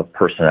a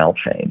personnel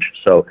change.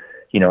 So,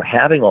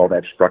 having all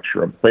that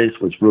structure in place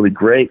was really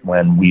great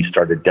when we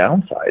started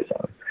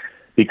downsizing,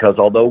 because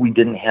although we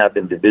didn't have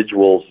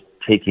individuals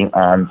taking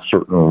on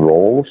certain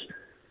roles,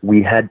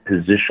 we had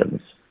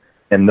positions.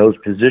 And those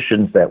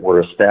positions that were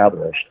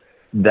established,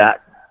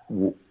 that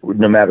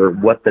no matter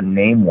what the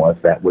name was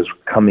that was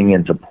coming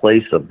into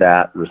place of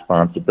that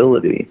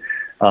responsibility,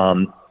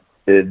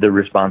 the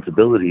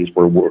responsibilities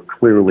were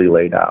clearly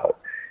laid out.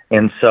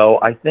 And so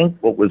I think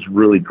what was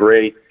really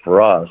great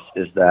for us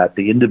is that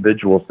the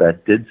individuals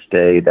that did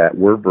stay, that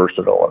were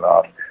versatile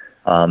enough,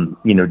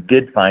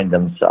 did find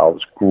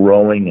themselves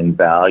growing in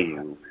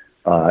value,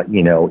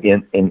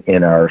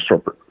 in our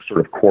sort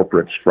of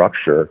corporate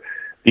structure,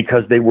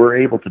 because they were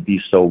able to be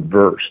so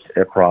versed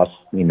across,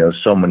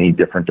 so many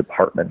different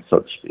departments, so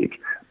to speak.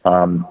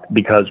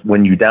 Because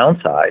when you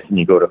downsize and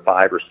you go to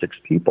 5 or 6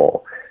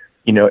 people,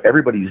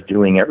 everybody's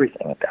doing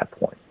everything at that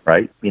point,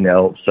 right?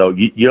 So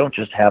you don't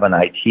just have an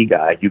IT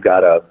guy. You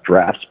got a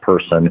drafts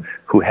person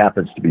who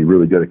happens to be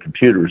really good at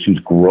computers who's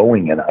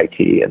growing in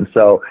IT. And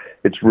so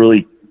it's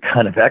really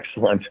kind of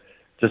excellent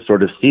to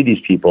sort of see these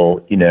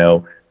people,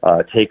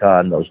 take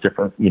on those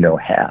different,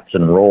 hats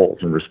and roles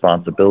and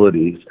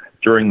responsibilities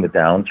during the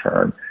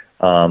downturn,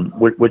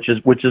 which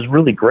is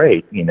really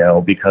great,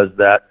 because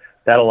that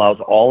allows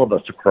all of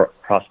us to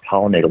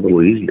cross-pollinate a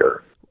little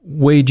easier.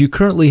 Wade, you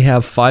currently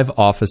have 5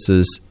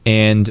 offices,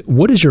 and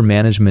what is your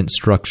management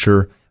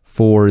structure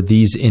for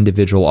these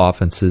individual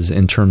offices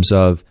in terms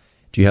of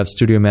Do you have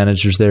studio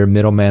managers there,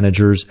 middle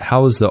managers?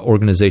 How is the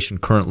organization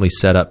currently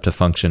set up to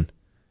function?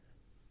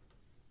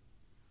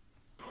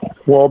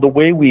 Well, the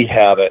way we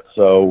have it,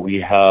 so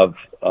we have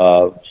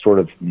sort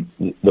of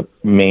the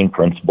main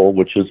principal,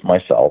 which is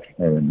myself,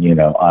 and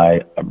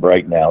I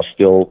right now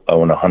still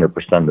own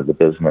 100% of the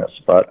business,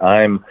 but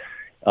I'm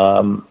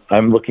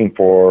looking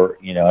for,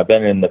 I've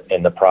been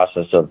in the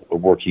process of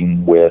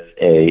working with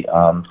a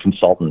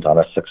consultant on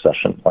a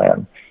succession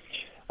plan.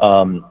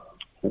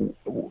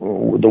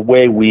 The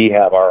way we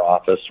have our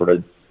office sort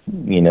of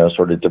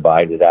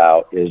divided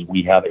out is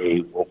we have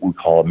what we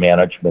call a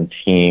management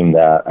team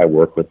that I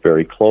work with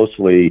very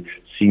closely,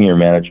 senior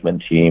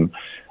management team.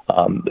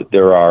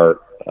 There are,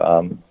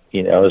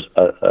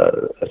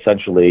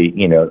 essentially,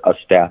 a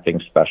staffing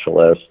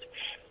specialist.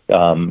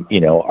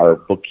 Our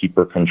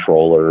bookkeeper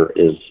controller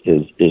is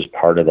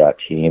part of that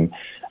team.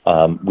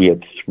 We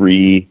have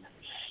 3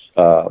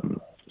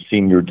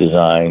 senior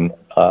design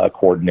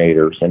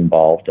coordinators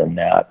involved in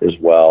that as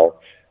well.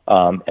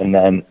 And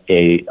then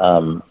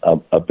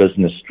a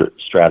business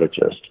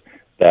strategist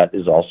that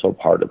is also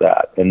part of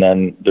that. And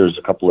then there's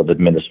a couple of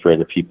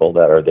administrative people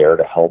that are there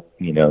to help,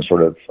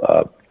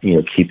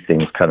 keep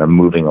things kind of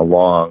moving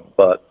along.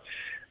 But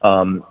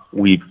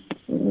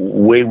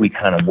way we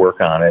kind of work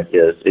on it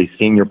is a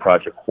senior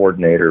project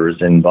coordinator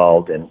is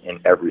involved in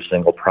every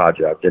single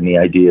project. And the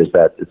idea is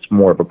that it's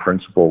more of a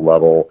principal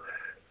level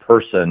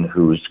person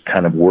who's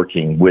kind of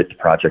working with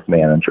project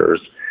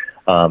managers.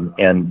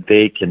 And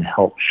they can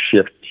help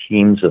shift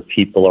teams of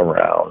people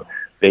around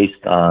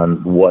based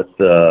on what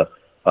the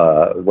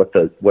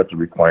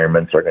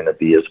requirements are going to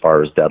be as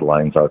far as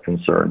deadlines are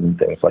concerned and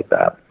things like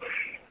that.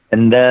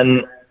 And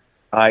then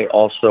I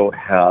also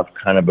have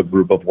kind of a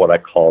group of what I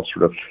call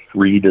sort of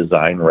free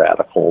design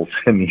radicals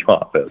in the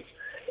office.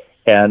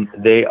 And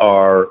they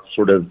are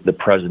sort of the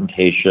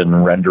presentation,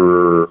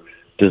 renderer,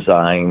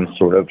 design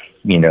sort of,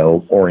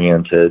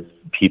 oriented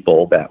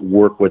people that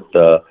work with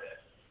the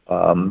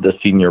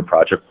senior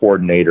project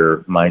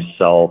coordinator,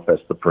 myself as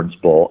the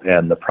principal,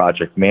 and the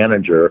project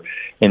manager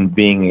in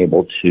being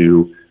able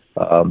to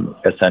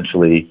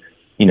essentially,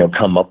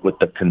 come up with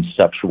the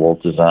conceptual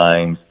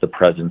designs, the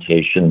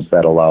presentations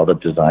that allow the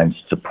designs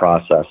to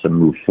process and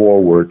move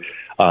forward.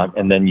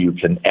 And then you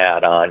can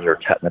add on your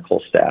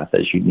technical staff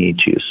as you need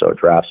to. So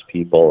drafts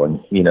people and,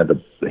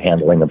 the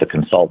handling of the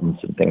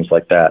consultants and things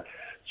like that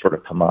sort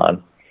of come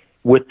on.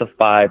 With the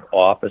 5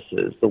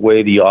 offices, the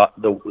way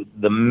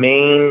the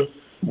main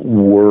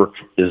work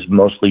is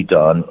mostly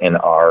done in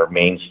our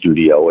main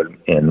studio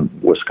in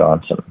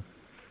Wisconsin.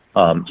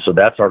 So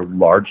that's our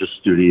largest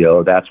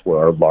studio. That's where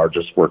our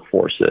largest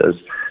workforce is.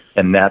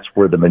 And that's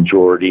where the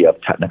majority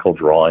of technical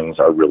drawings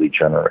are really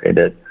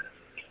generated.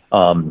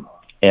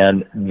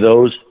 And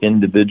those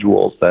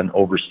individuals then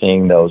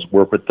overseeing those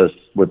work with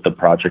the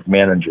project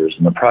managers.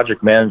 And the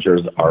project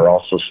managers are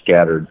also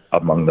scattered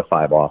among the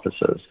 5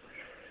 offices.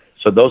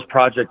 So those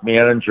project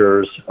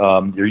managers,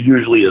 there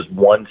usually is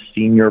one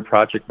senior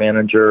project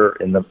manager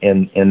in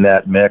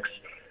that mix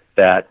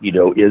that,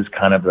 is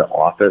kind of the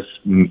office,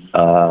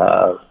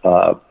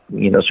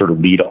 sort of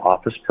lead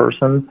office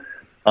person.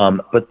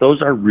 But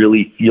those are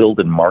really field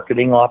and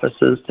marketing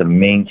offices to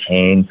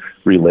maintain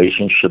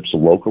relationships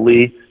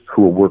locally,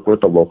 who will work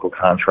with the local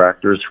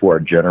contractors who are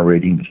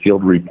generating the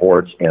field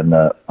reports and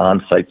the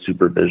on-site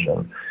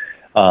supervision.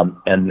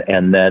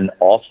 And then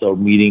also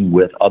meeting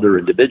with other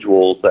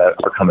individuals that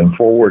are coming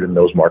forward in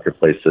those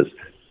marketplaces,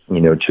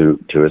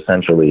 to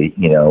essentially,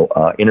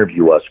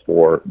 interview us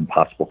for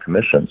possible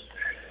commissions.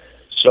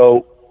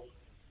 So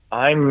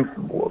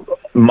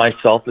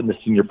myself and the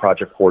senior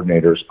project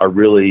coordinators are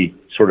really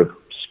sort of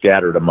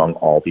scattered among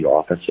all the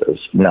offices,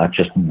 not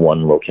just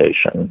one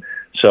location.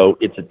 So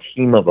it's a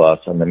team of us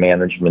on the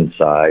management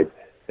side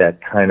that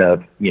kind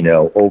of,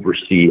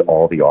 oversee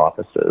all the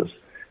offices.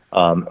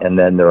 And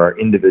then there are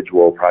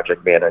individual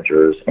project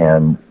managers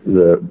and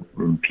the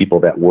people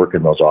that work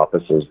in those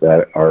offices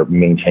that are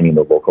maintaining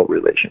the local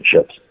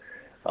relationships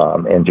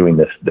and doing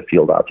the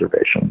field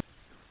observation.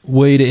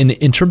 Wade,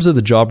 in terms of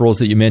the job roles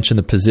that you mentioned,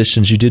 the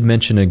positions, you did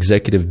mention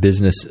executive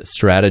business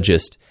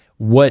strategist.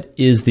 What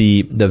is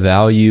the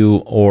value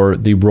or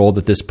the role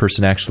that this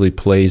person actually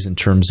plays in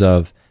terms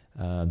of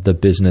the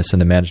business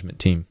and the management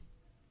team?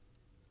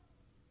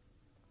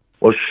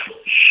 Well,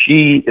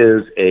 she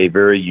is a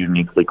very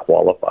uniquely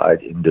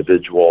qualified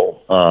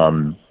individual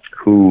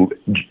who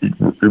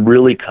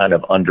really kind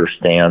of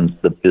understands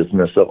the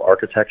business of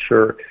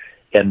architecture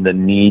and the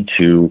need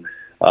to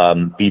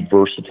be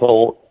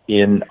versatile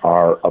in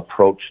our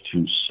approach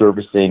to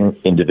servicing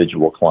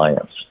individual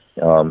clients.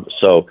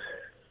 So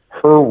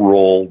her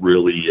role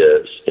really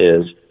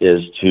is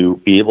to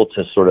be able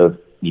to sort of,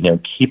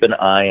 keep an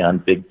eye on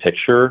big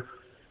picture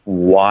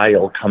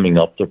while coming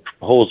up with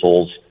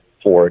proposals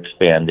for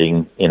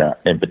expanding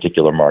in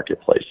particular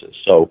marketplaces.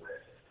 So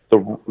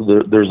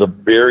there's a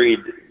varied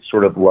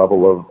sort of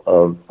level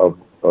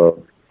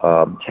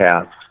of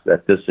tasks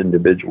that this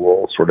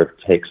individual sort of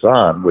takes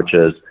on, which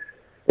is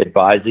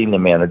advising the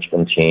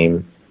management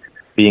team,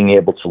 being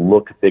able to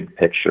look big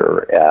picture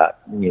at,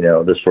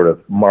 the sort of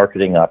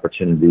marketing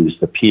opportunities,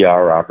 the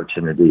PR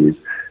opportunities,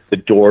 the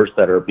doors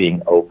that are being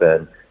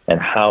opened, and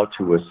how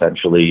to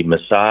essentially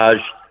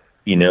massage,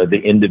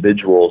 the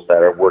individuals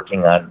that are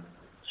working on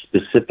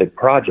specific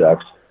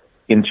projects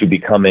into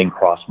becoming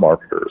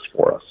cross-marketers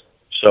for us.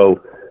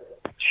 So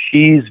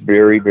she's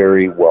very,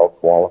 very well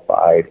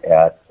qualified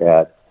at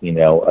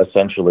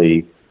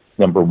essentially,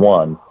 number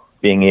one,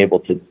 being able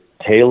to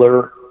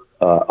tailor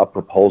a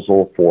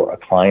proposal for a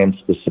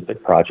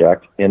client-specific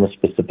project in a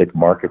specific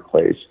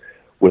marketplace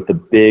with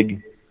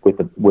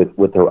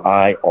her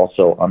eye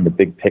also on the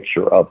big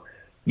picture of,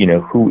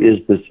 who is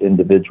this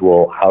individual?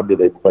 How do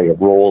they play a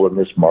role in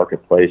this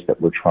marketplace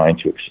that we're trying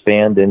to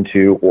expand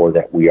into, or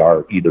that we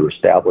are either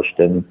established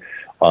in,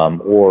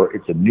 or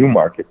it's a new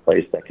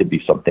marketplace that could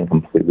be something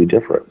completely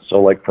different. So,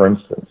 like, for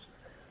instance,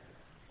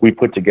 we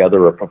put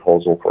together a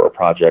proposal for a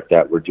project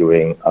that we're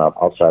doing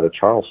outside of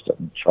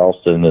Charleston.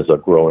 Charleston is a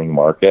growing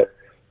market.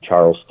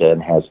 Charleston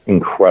has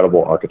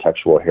incredible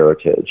architectural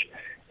heritage,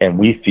 and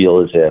we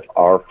feel as if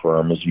our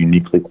firm is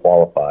uniquely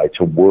qualified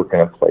to work in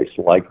a place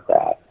like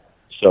that.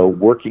 So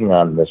working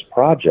on this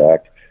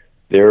project,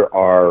 there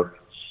are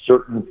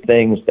certain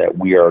things that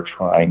we are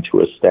trying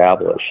to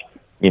establish,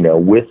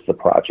 with the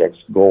project's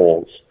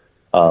goals,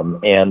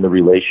 and the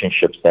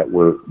relationships that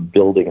we're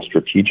building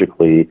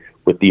strategically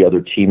with the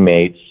other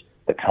teammates,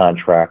 the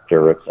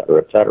contractor, et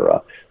cetera, et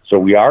cetera. So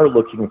we are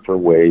looking for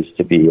ways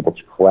to be able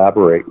to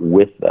collaborate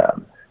with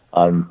them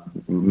on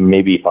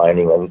maybe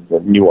finding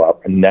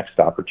a next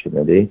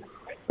opportunity,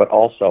 but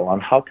also on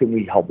how can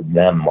we help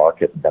them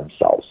market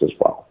themselves as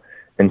well.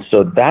 And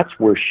so that's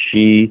where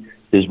she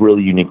is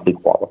really uniquely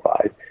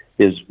qualified,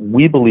 is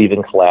we believe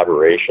in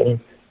collaboration.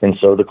 And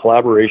so the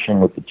collaboration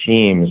with the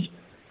teams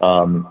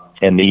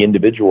and the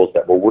individuals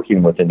that we're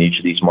working with in each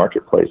of these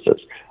marketplaces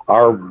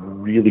are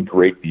really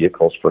great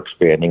vehicles for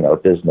expanding our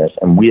business.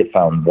 And we have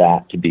found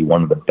that to be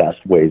one of the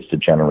best ways to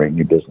generate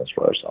new business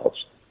for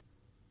ourselves.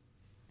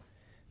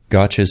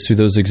 Gotcha. So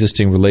those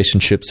existing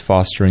relationships,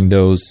 fostering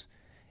those,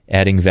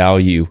 adding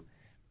value,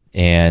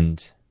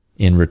 and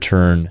in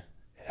return,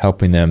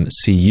 helping them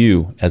see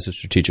you as a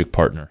strategic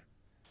partner.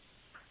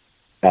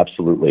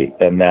 Absolutely.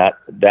 And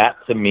that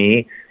to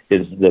me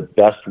is the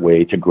best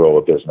way to grow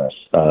a business.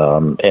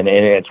 And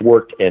it's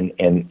worked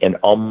in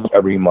almost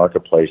every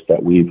marketplace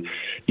that we've,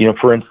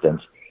 for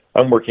instance,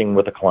 I'm working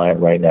with a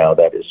client right now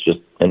that is just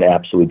an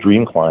absolute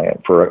dream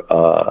client for,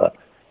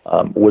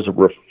 was a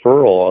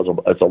referral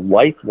as a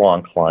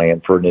lifelong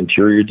client for an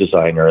interior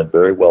designer and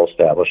very well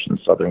established in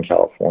Southern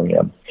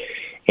California.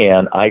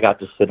 And I got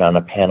to sit on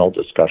a panel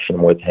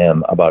discussion with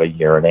him about a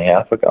year and a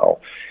half ago.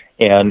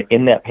 And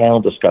in that panel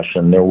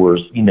discussion, there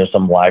was,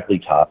 some lively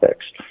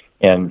topics.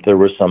 And there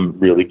was some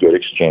really good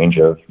exchange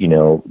of,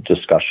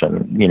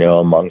 discussion,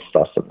 amongst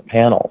us in the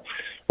panel.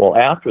 Well,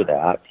 after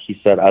that, he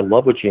said, I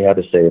love what you had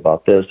to say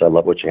about this. I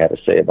love what you had to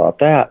say about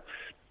that.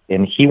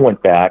 And he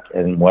went back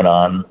and went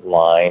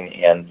online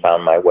and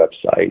found my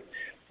website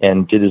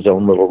and did his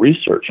own little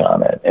research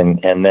on it.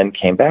 And then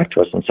came back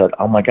to us and said,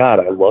 oh my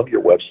God, I love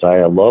your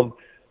website. I love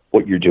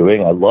what you're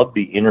doing. I love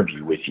the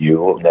interview with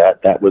you.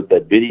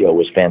 That video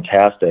was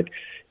fantastic.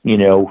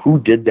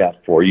 Who did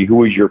that for you? Who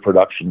was your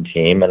production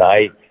team? And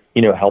I,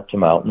 helped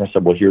him out. And I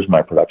said, well, here's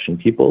my production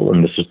people,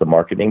 and this is the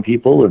marketing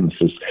people, and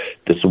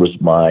this was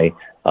my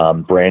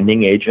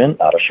branding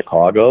agent out of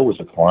Chicago, was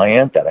a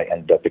client that I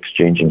ended up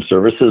exchanging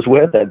services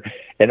with.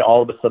 And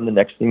all of a sudden, the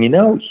next thing you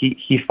know,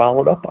 he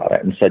followed up on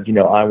it and said,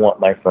 I want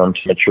my firm to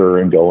mature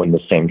and go in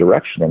the same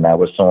direction. And I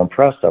was so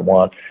impressed. I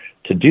want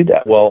to do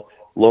that. Well,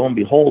 lo and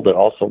behold, it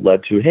also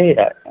led to, hey,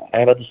 I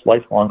have this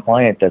lifelong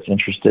client that's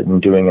interested in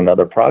doing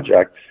another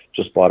project,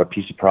 just bought a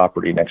piece of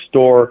property next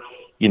door,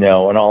 and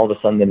all of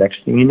a sudden the next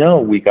thing you know,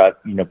 we got,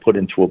 put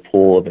into a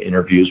pool of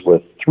interviews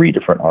with 3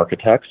 different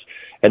architects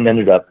and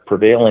ended up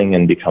prevailing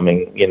and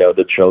becoming,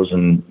 the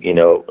chosen,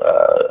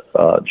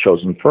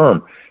 chosen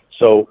firm.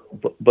 So,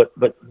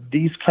 but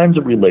these kinds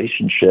of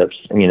relationships,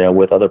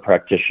 with other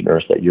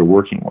practitioners that you're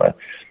working with,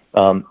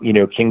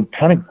 can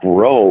kind of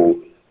grow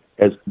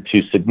as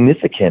to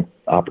significant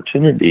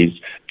opportunities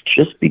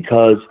just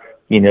because,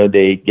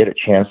 they get a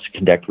chance to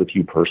connect with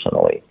you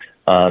personally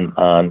on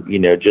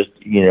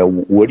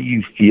what do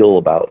you feel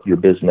about your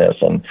business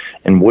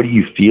and what do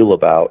you feel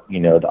about,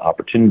 the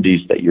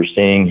opportunities that you're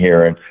seeing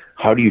here, and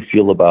how do you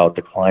feel about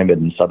the climate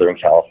in Southern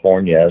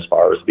California as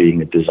far as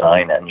being a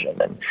design engine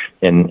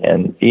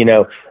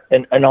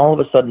and all of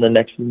a sudden the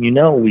next thing you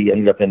know, we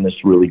ended up in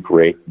this really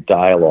great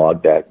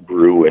dialogue that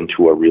grew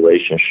into a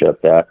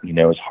relationship that,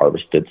 has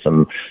harvested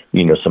some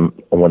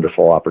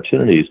wonderful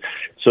opportunities.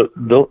 So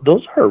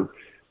those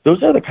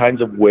are the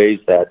kinds of ways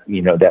that,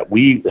 that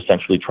we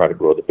essentially try to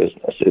grow the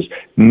business, is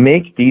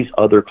make these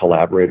other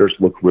collaborators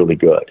look really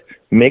good.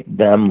 Make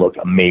them look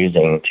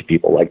amazing to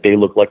people. Like they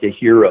look like a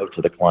hero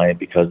to the client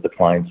because the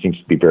client seems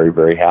to be very,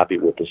 very happy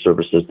with the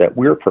services that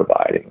we're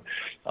providing.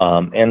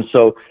 And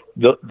so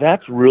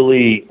that's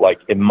really, like,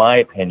 in my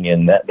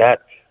opinion, that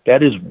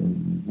is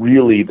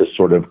really the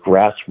sort of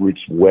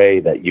grassroots way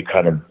that you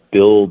kind of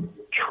build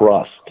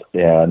trust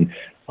and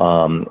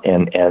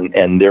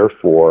and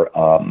therefore,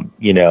 a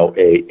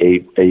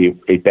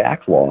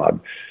backlog,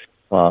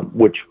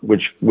 which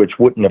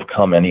wouldn't have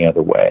come any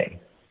other way.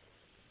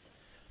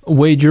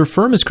 Wade, your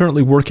firm is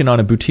currently working on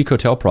a boutique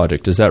hotel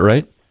project. Is that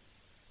right?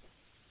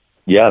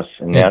 Yes,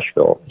 in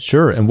Nashville.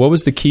 Sure. And what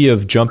was the key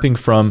of jumping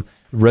from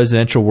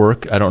residential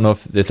work? I don't know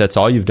if that's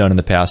all you've done in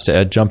the past,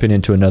 to jumping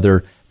into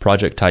another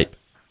project type.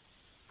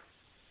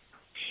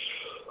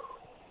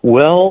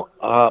 Well,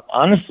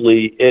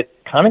 honestly, it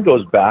kind of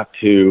goes back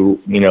to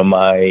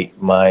my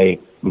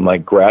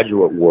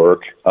graduate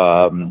work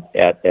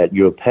at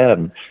U of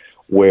Penn,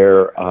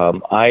 where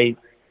I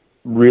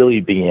really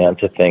began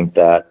to think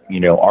that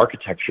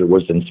architecture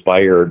was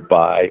inspired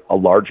by a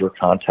larger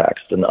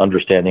context, an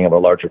understanding of a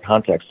larger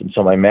context, and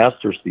so my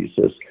master's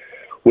thesis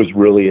was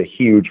really a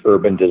huge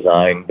urban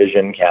design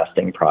vision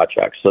casting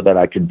project, so that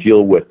I could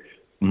deal with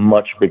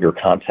much bigger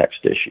context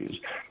issues.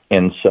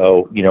 And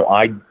so,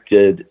 I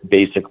did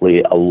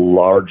basically a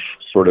large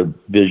sort of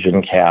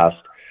vision cast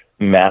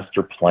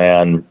master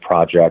plan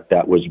project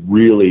that was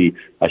really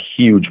a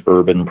huge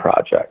urban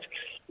project.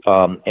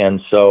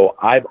 And so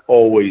I've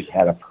always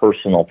had a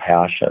personal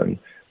passion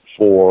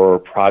for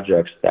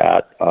projects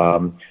that,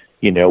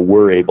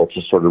 we're able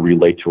to sort of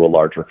relate to a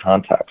larger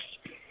context.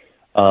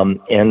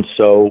 And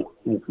so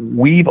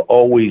we've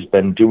always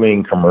been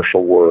doing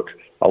commercial work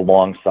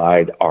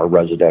alongside our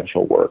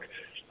residential work.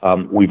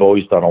 We've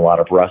always done a lot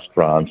of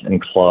restaurants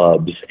and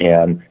clubs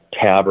and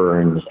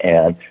taverns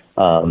and,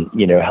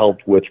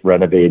 helped with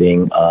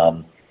renovating,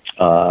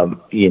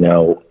 an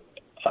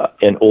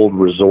old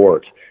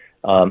resort,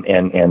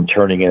 and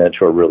turning it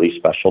into a really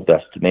special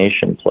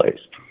destination place.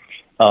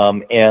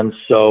 And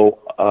so,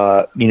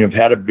 I've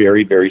had a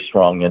very, very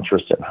strong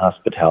interest in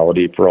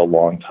hospitality for a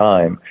long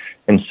time.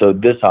 And so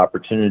this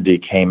opportunity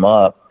came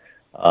up,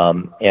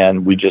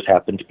 and we just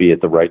happened to be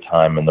at the right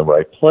time in the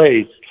right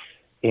place.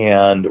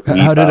 And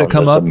how did it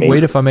come up?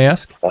 Wait, if I may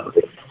ask.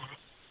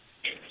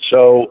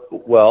 So,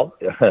 well,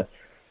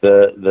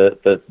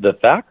 the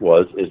fact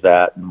is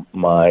that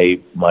my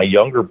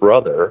younger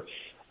brother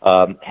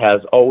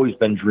has always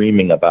been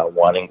dreaming about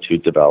wanting to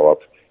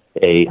develop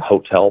a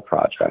hotel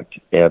project,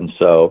 and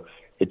so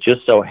it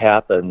just so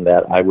happened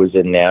that I was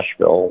in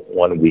Nashville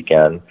one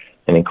weekend,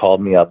 and he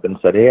called me up and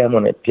said, "Hey, I'm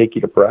going to take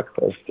you to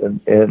breakfast,"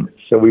 and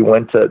so we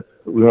went to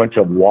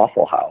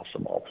Waffle House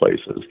of all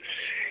places.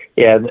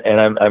 And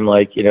I'm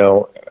like,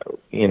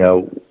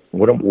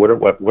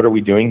 what are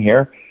we doing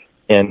here?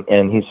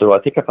 And he said, well,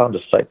 I think I found a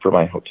site for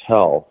my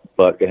hotel,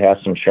 but it has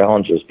some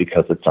challenges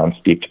because it's on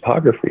steep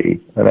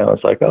topography. And I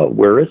was like, oh,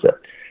 where is it?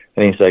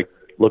 And he's like,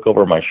 look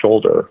over my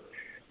shoulder.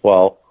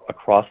 Well,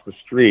 across the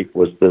street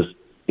was this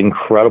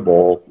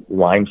incredible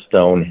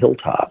limestone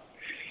hilltop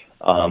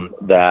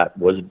that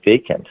was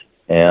vacant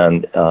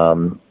and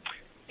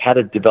had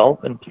a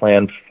development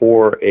plan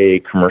for a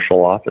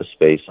commercial office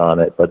space on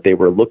it, but they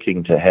were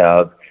looking to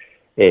have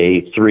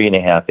a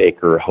 3.5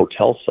 acre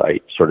hotel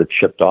site sort of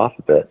chipped off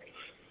of it.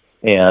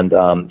 And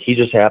he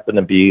just happened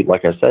to be,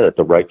 like I said, at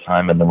the right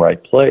time in the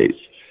right place.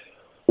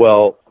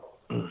 Well,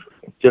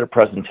 did a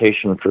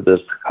presentation for this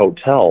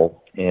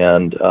hotel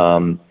and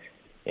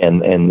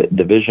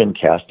the vision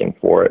casting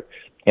for it.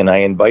 And I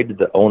invited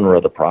the owner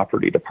of the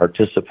property to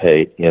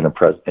participate in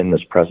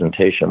this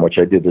presentation, which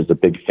I did as a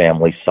big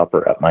family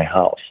supper at my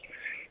house.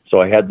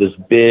 So I had this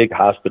big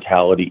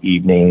hospitality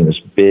evening,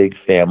 this big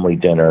family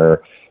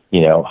dinner,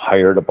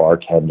 hired a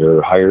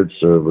bartender, hired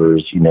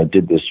servers,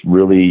 did this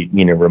really,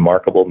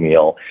 remarkable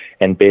meal,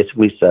 and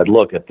basically said,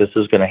 look, if this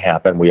is going to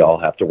happen, we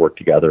all have to work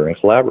together and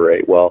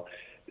collaborate. Well,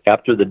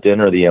 after the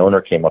dinner, the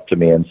owner came up to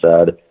me and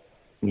said,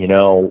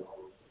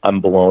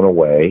 I'm blown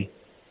away.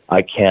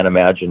 I can't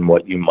imagine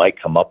what you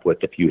might come up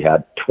with if you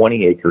had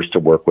 20 acres to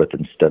work with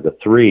instead of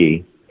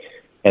 3.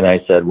 And I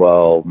said,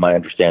 well, my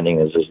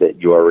understanding is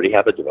that you already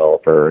have a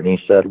developer. And he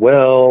said,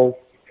 well,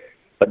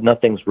 but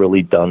nothing's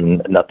really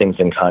done, nothing's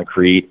in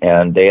concrete,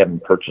 and they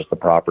haven't purchased the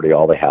property.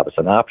 All they have is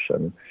an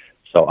option.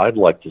 So I'd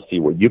like to see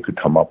what you could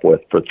come up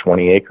with for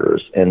 20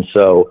 acres. And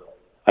so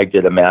I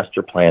did a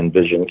master plan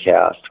vision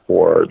cast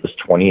for this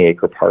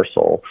 20-acre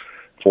parcel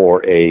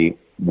for a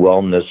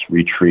wellness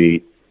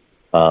retreat,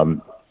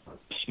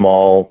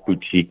 small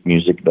boutique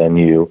music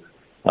venue,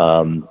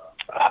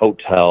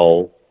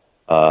 hotel,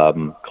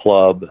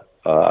 club,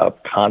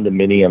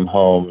 condominium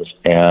homes,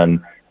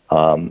 and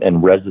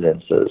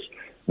residences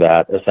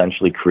that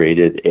essentially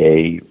created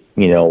a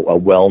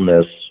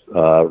wellness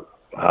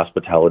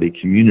hospitality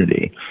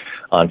community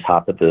on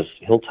top of this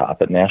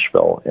hilltop at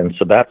Nashville. And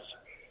so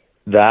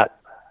that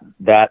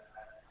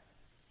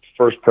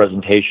first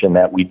presentation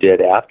that we did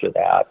after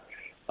that,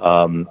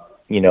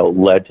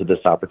 led to this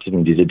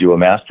opportunity to do a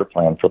master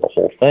plan for the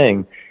whole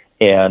thing.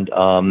 And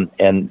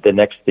the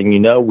next thing you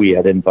know, we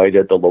had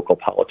invited the local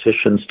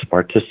politicians to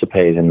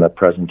participate in the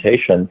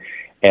presentation,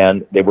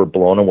 and they were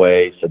blown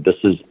away, said, this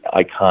is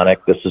iconic,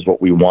 this is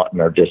what we want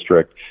in our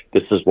district,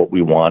 this is what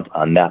we want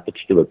on that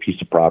particular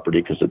piece of property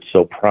because it's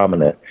so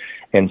prominent.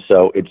 And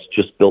so it's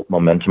just built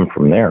momentum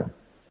from there.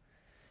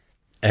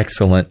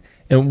 Excellent.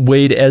 And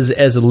Wade, as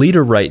a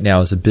leader right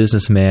now, as a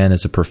businessman,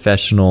 as a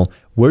professional,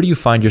 where do you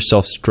find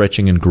yourself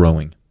stretching and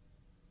growing?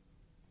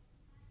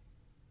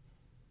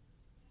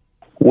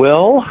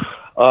 Well,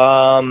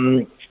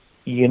 right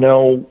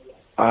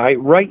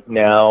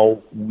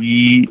now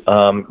we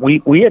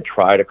had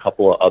tried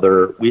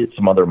we had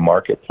some other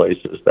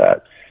marketplaces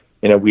that,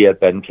 we had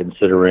been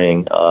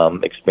considering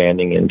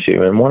expanding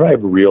into. And what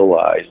I've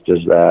realized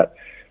is that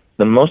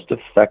the most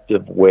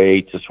effective way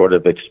to sort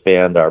of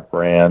expand our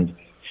brand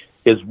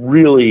is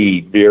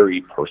really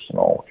very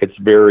personal. It's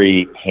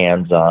very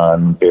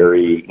hands-on,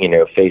 very,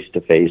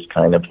 face-to-face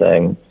kind of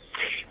thing.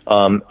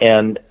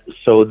 And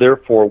so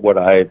therefore what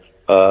I've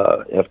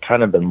have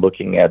kind of been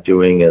looking at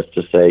doing is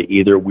to say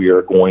either we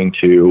are going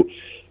to,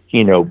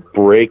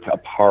 break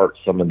apart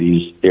some of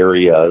these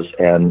areas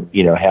and,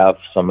 have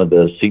some of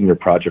the senior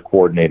project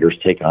coordinators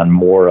take on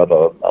more of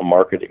a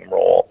marketing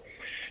role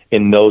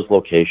in those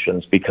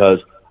locations, because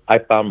I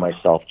found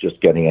myself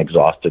just getting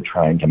exhausted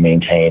trying to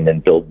maintain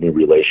and build new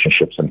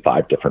relationships in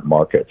 5 different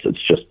markets.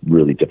 It's just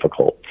really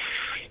difficult.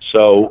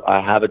 So I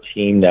have a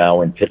team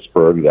now in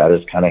Pittsburgh that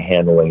is kind of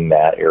handling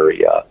that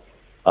area.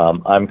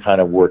 I'm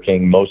kind of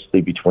working mostly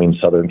between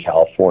Southern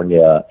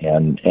California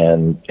and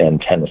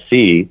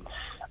Tennessee.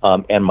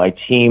 And my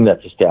team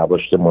that's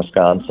established in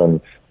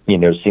Wisconsin,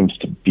 seems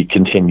to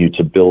continue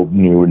to build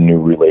new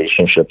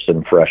relationships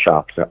and fresh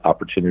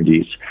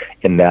opportunities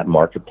in that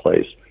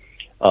marketplace.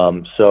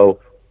 So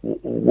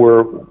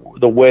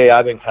the way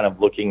I've been kind of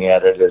looking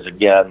at it is,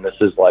 again, this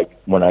is like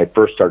when I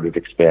first started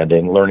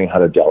expanding, learning how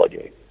to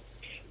delegate,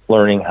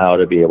 learning how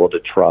to be able to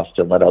trust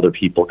and let other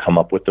people come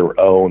up with their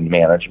own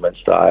management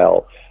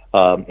style,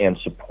 and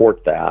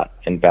support that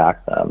and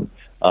back them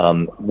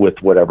with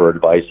whatever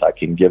advice I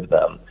can give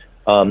them,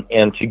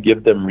 and to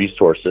give them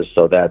resources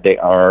so that they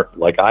aren't,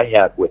 like I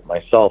had with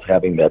myself,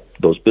 having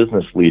those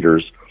business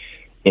leaders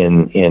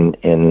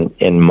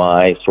in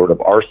my sort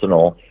of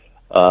arsenal.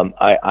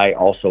 I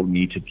also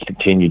need to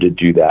continue to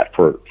do that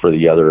for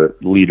the other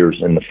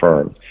leaders in the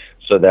firm,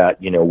 so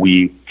that,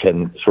 we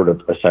can sort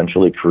of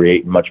essentially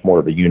create much more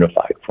of a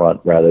unified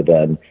front rather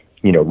than,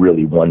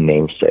 really one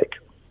namesake.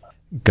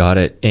 Got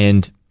it.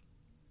 And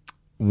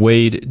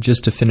Wade,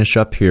 just to finish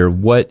up here,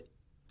 what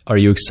are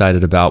you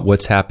excited about?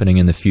 What's happening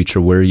in the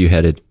future? Where are you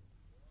headed?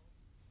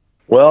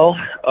 Well,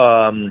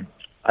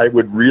 I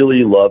would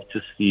really love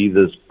to see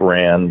this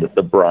brand,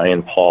 the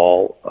Brian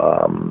Paul,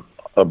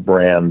 a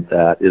brand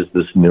that is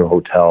this new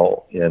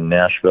hotel in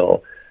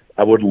Nashville.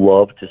 I would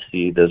love to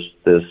see this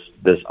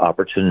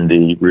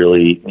opportunity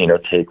really,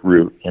 take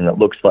root. And it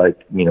looks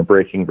like,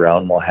 breaking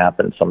ground will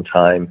happen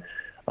sometime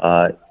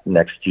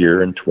next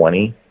year in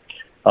 20,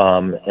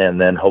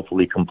 and then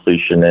hopefully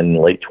completion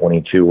in late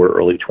 22 or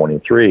early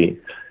 23.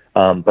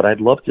 But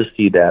I'd love to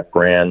see that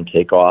brand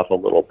take off a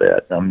little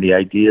bit. The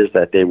idea is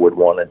that they would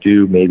want to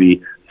do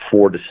maybe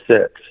 4 to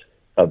 6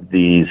 of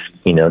these,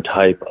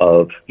 type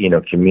of,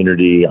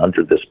 community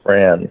under this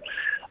brand.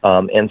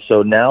 And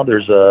so now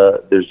there's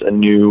a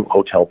new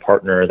hotel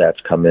partner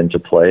that's come into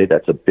play.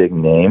 That's a big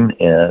name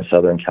in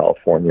Southern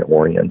California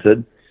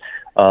oriented.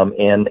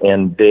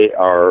 And they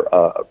are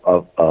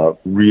a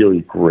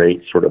really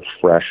great sort of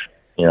fresh,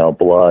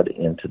 blood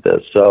into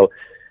this. So,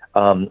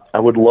 I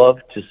would love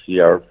to see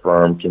our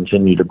firm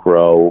continue to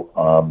grow,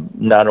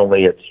 not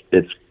only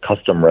its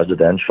custom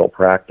residential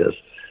practice,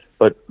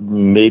 but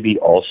maybe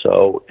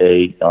also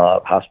a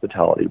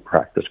hospitality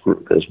practice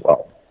group as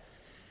well.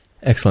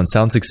 Excellent.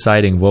 Sounds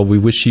exciting. Well, we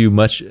wish you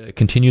much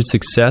continued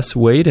success,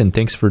 Wade, and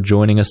thanks for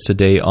joining us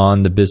today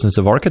on the Business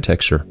of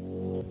Architecture.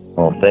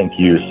 Well, thank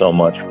you so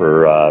much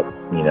for,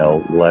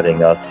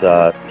 letting us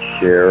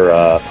share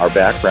our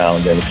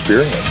background and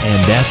experience.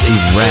 And that's a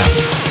wrap.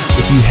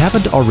 If you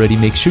haven't already,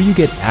 make sure you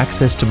get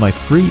access to my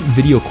free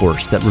video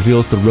course that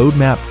reveals the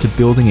roadmap to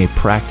building a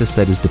practice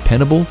that is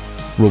dependable,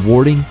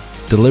 rewarding,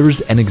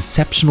 delivers an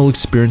exceptional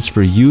experience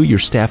for you, your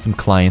staff, and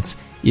clients,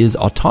 is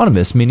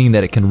autonomous, meaning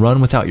that it can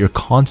run without your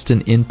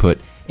constant input,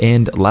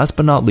 and last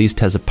but not least,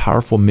 has a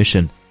powerful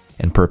mission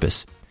and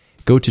purpose.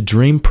 Go to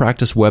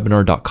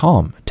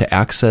dreampracticewebinar.com to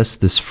access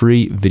this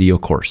free video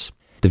course.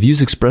 The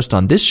views expressed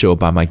on this show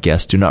by my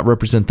guests do not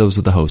represent those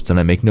of the host, and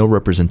I make no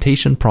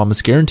representation,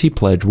 promise, guarantee,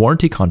 pledge,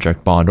 warranty,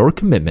 contract, bond, or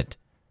commitment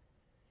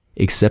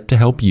except to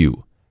help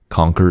you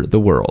conquer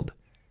the world.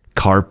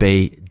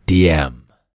 Carpe Diem.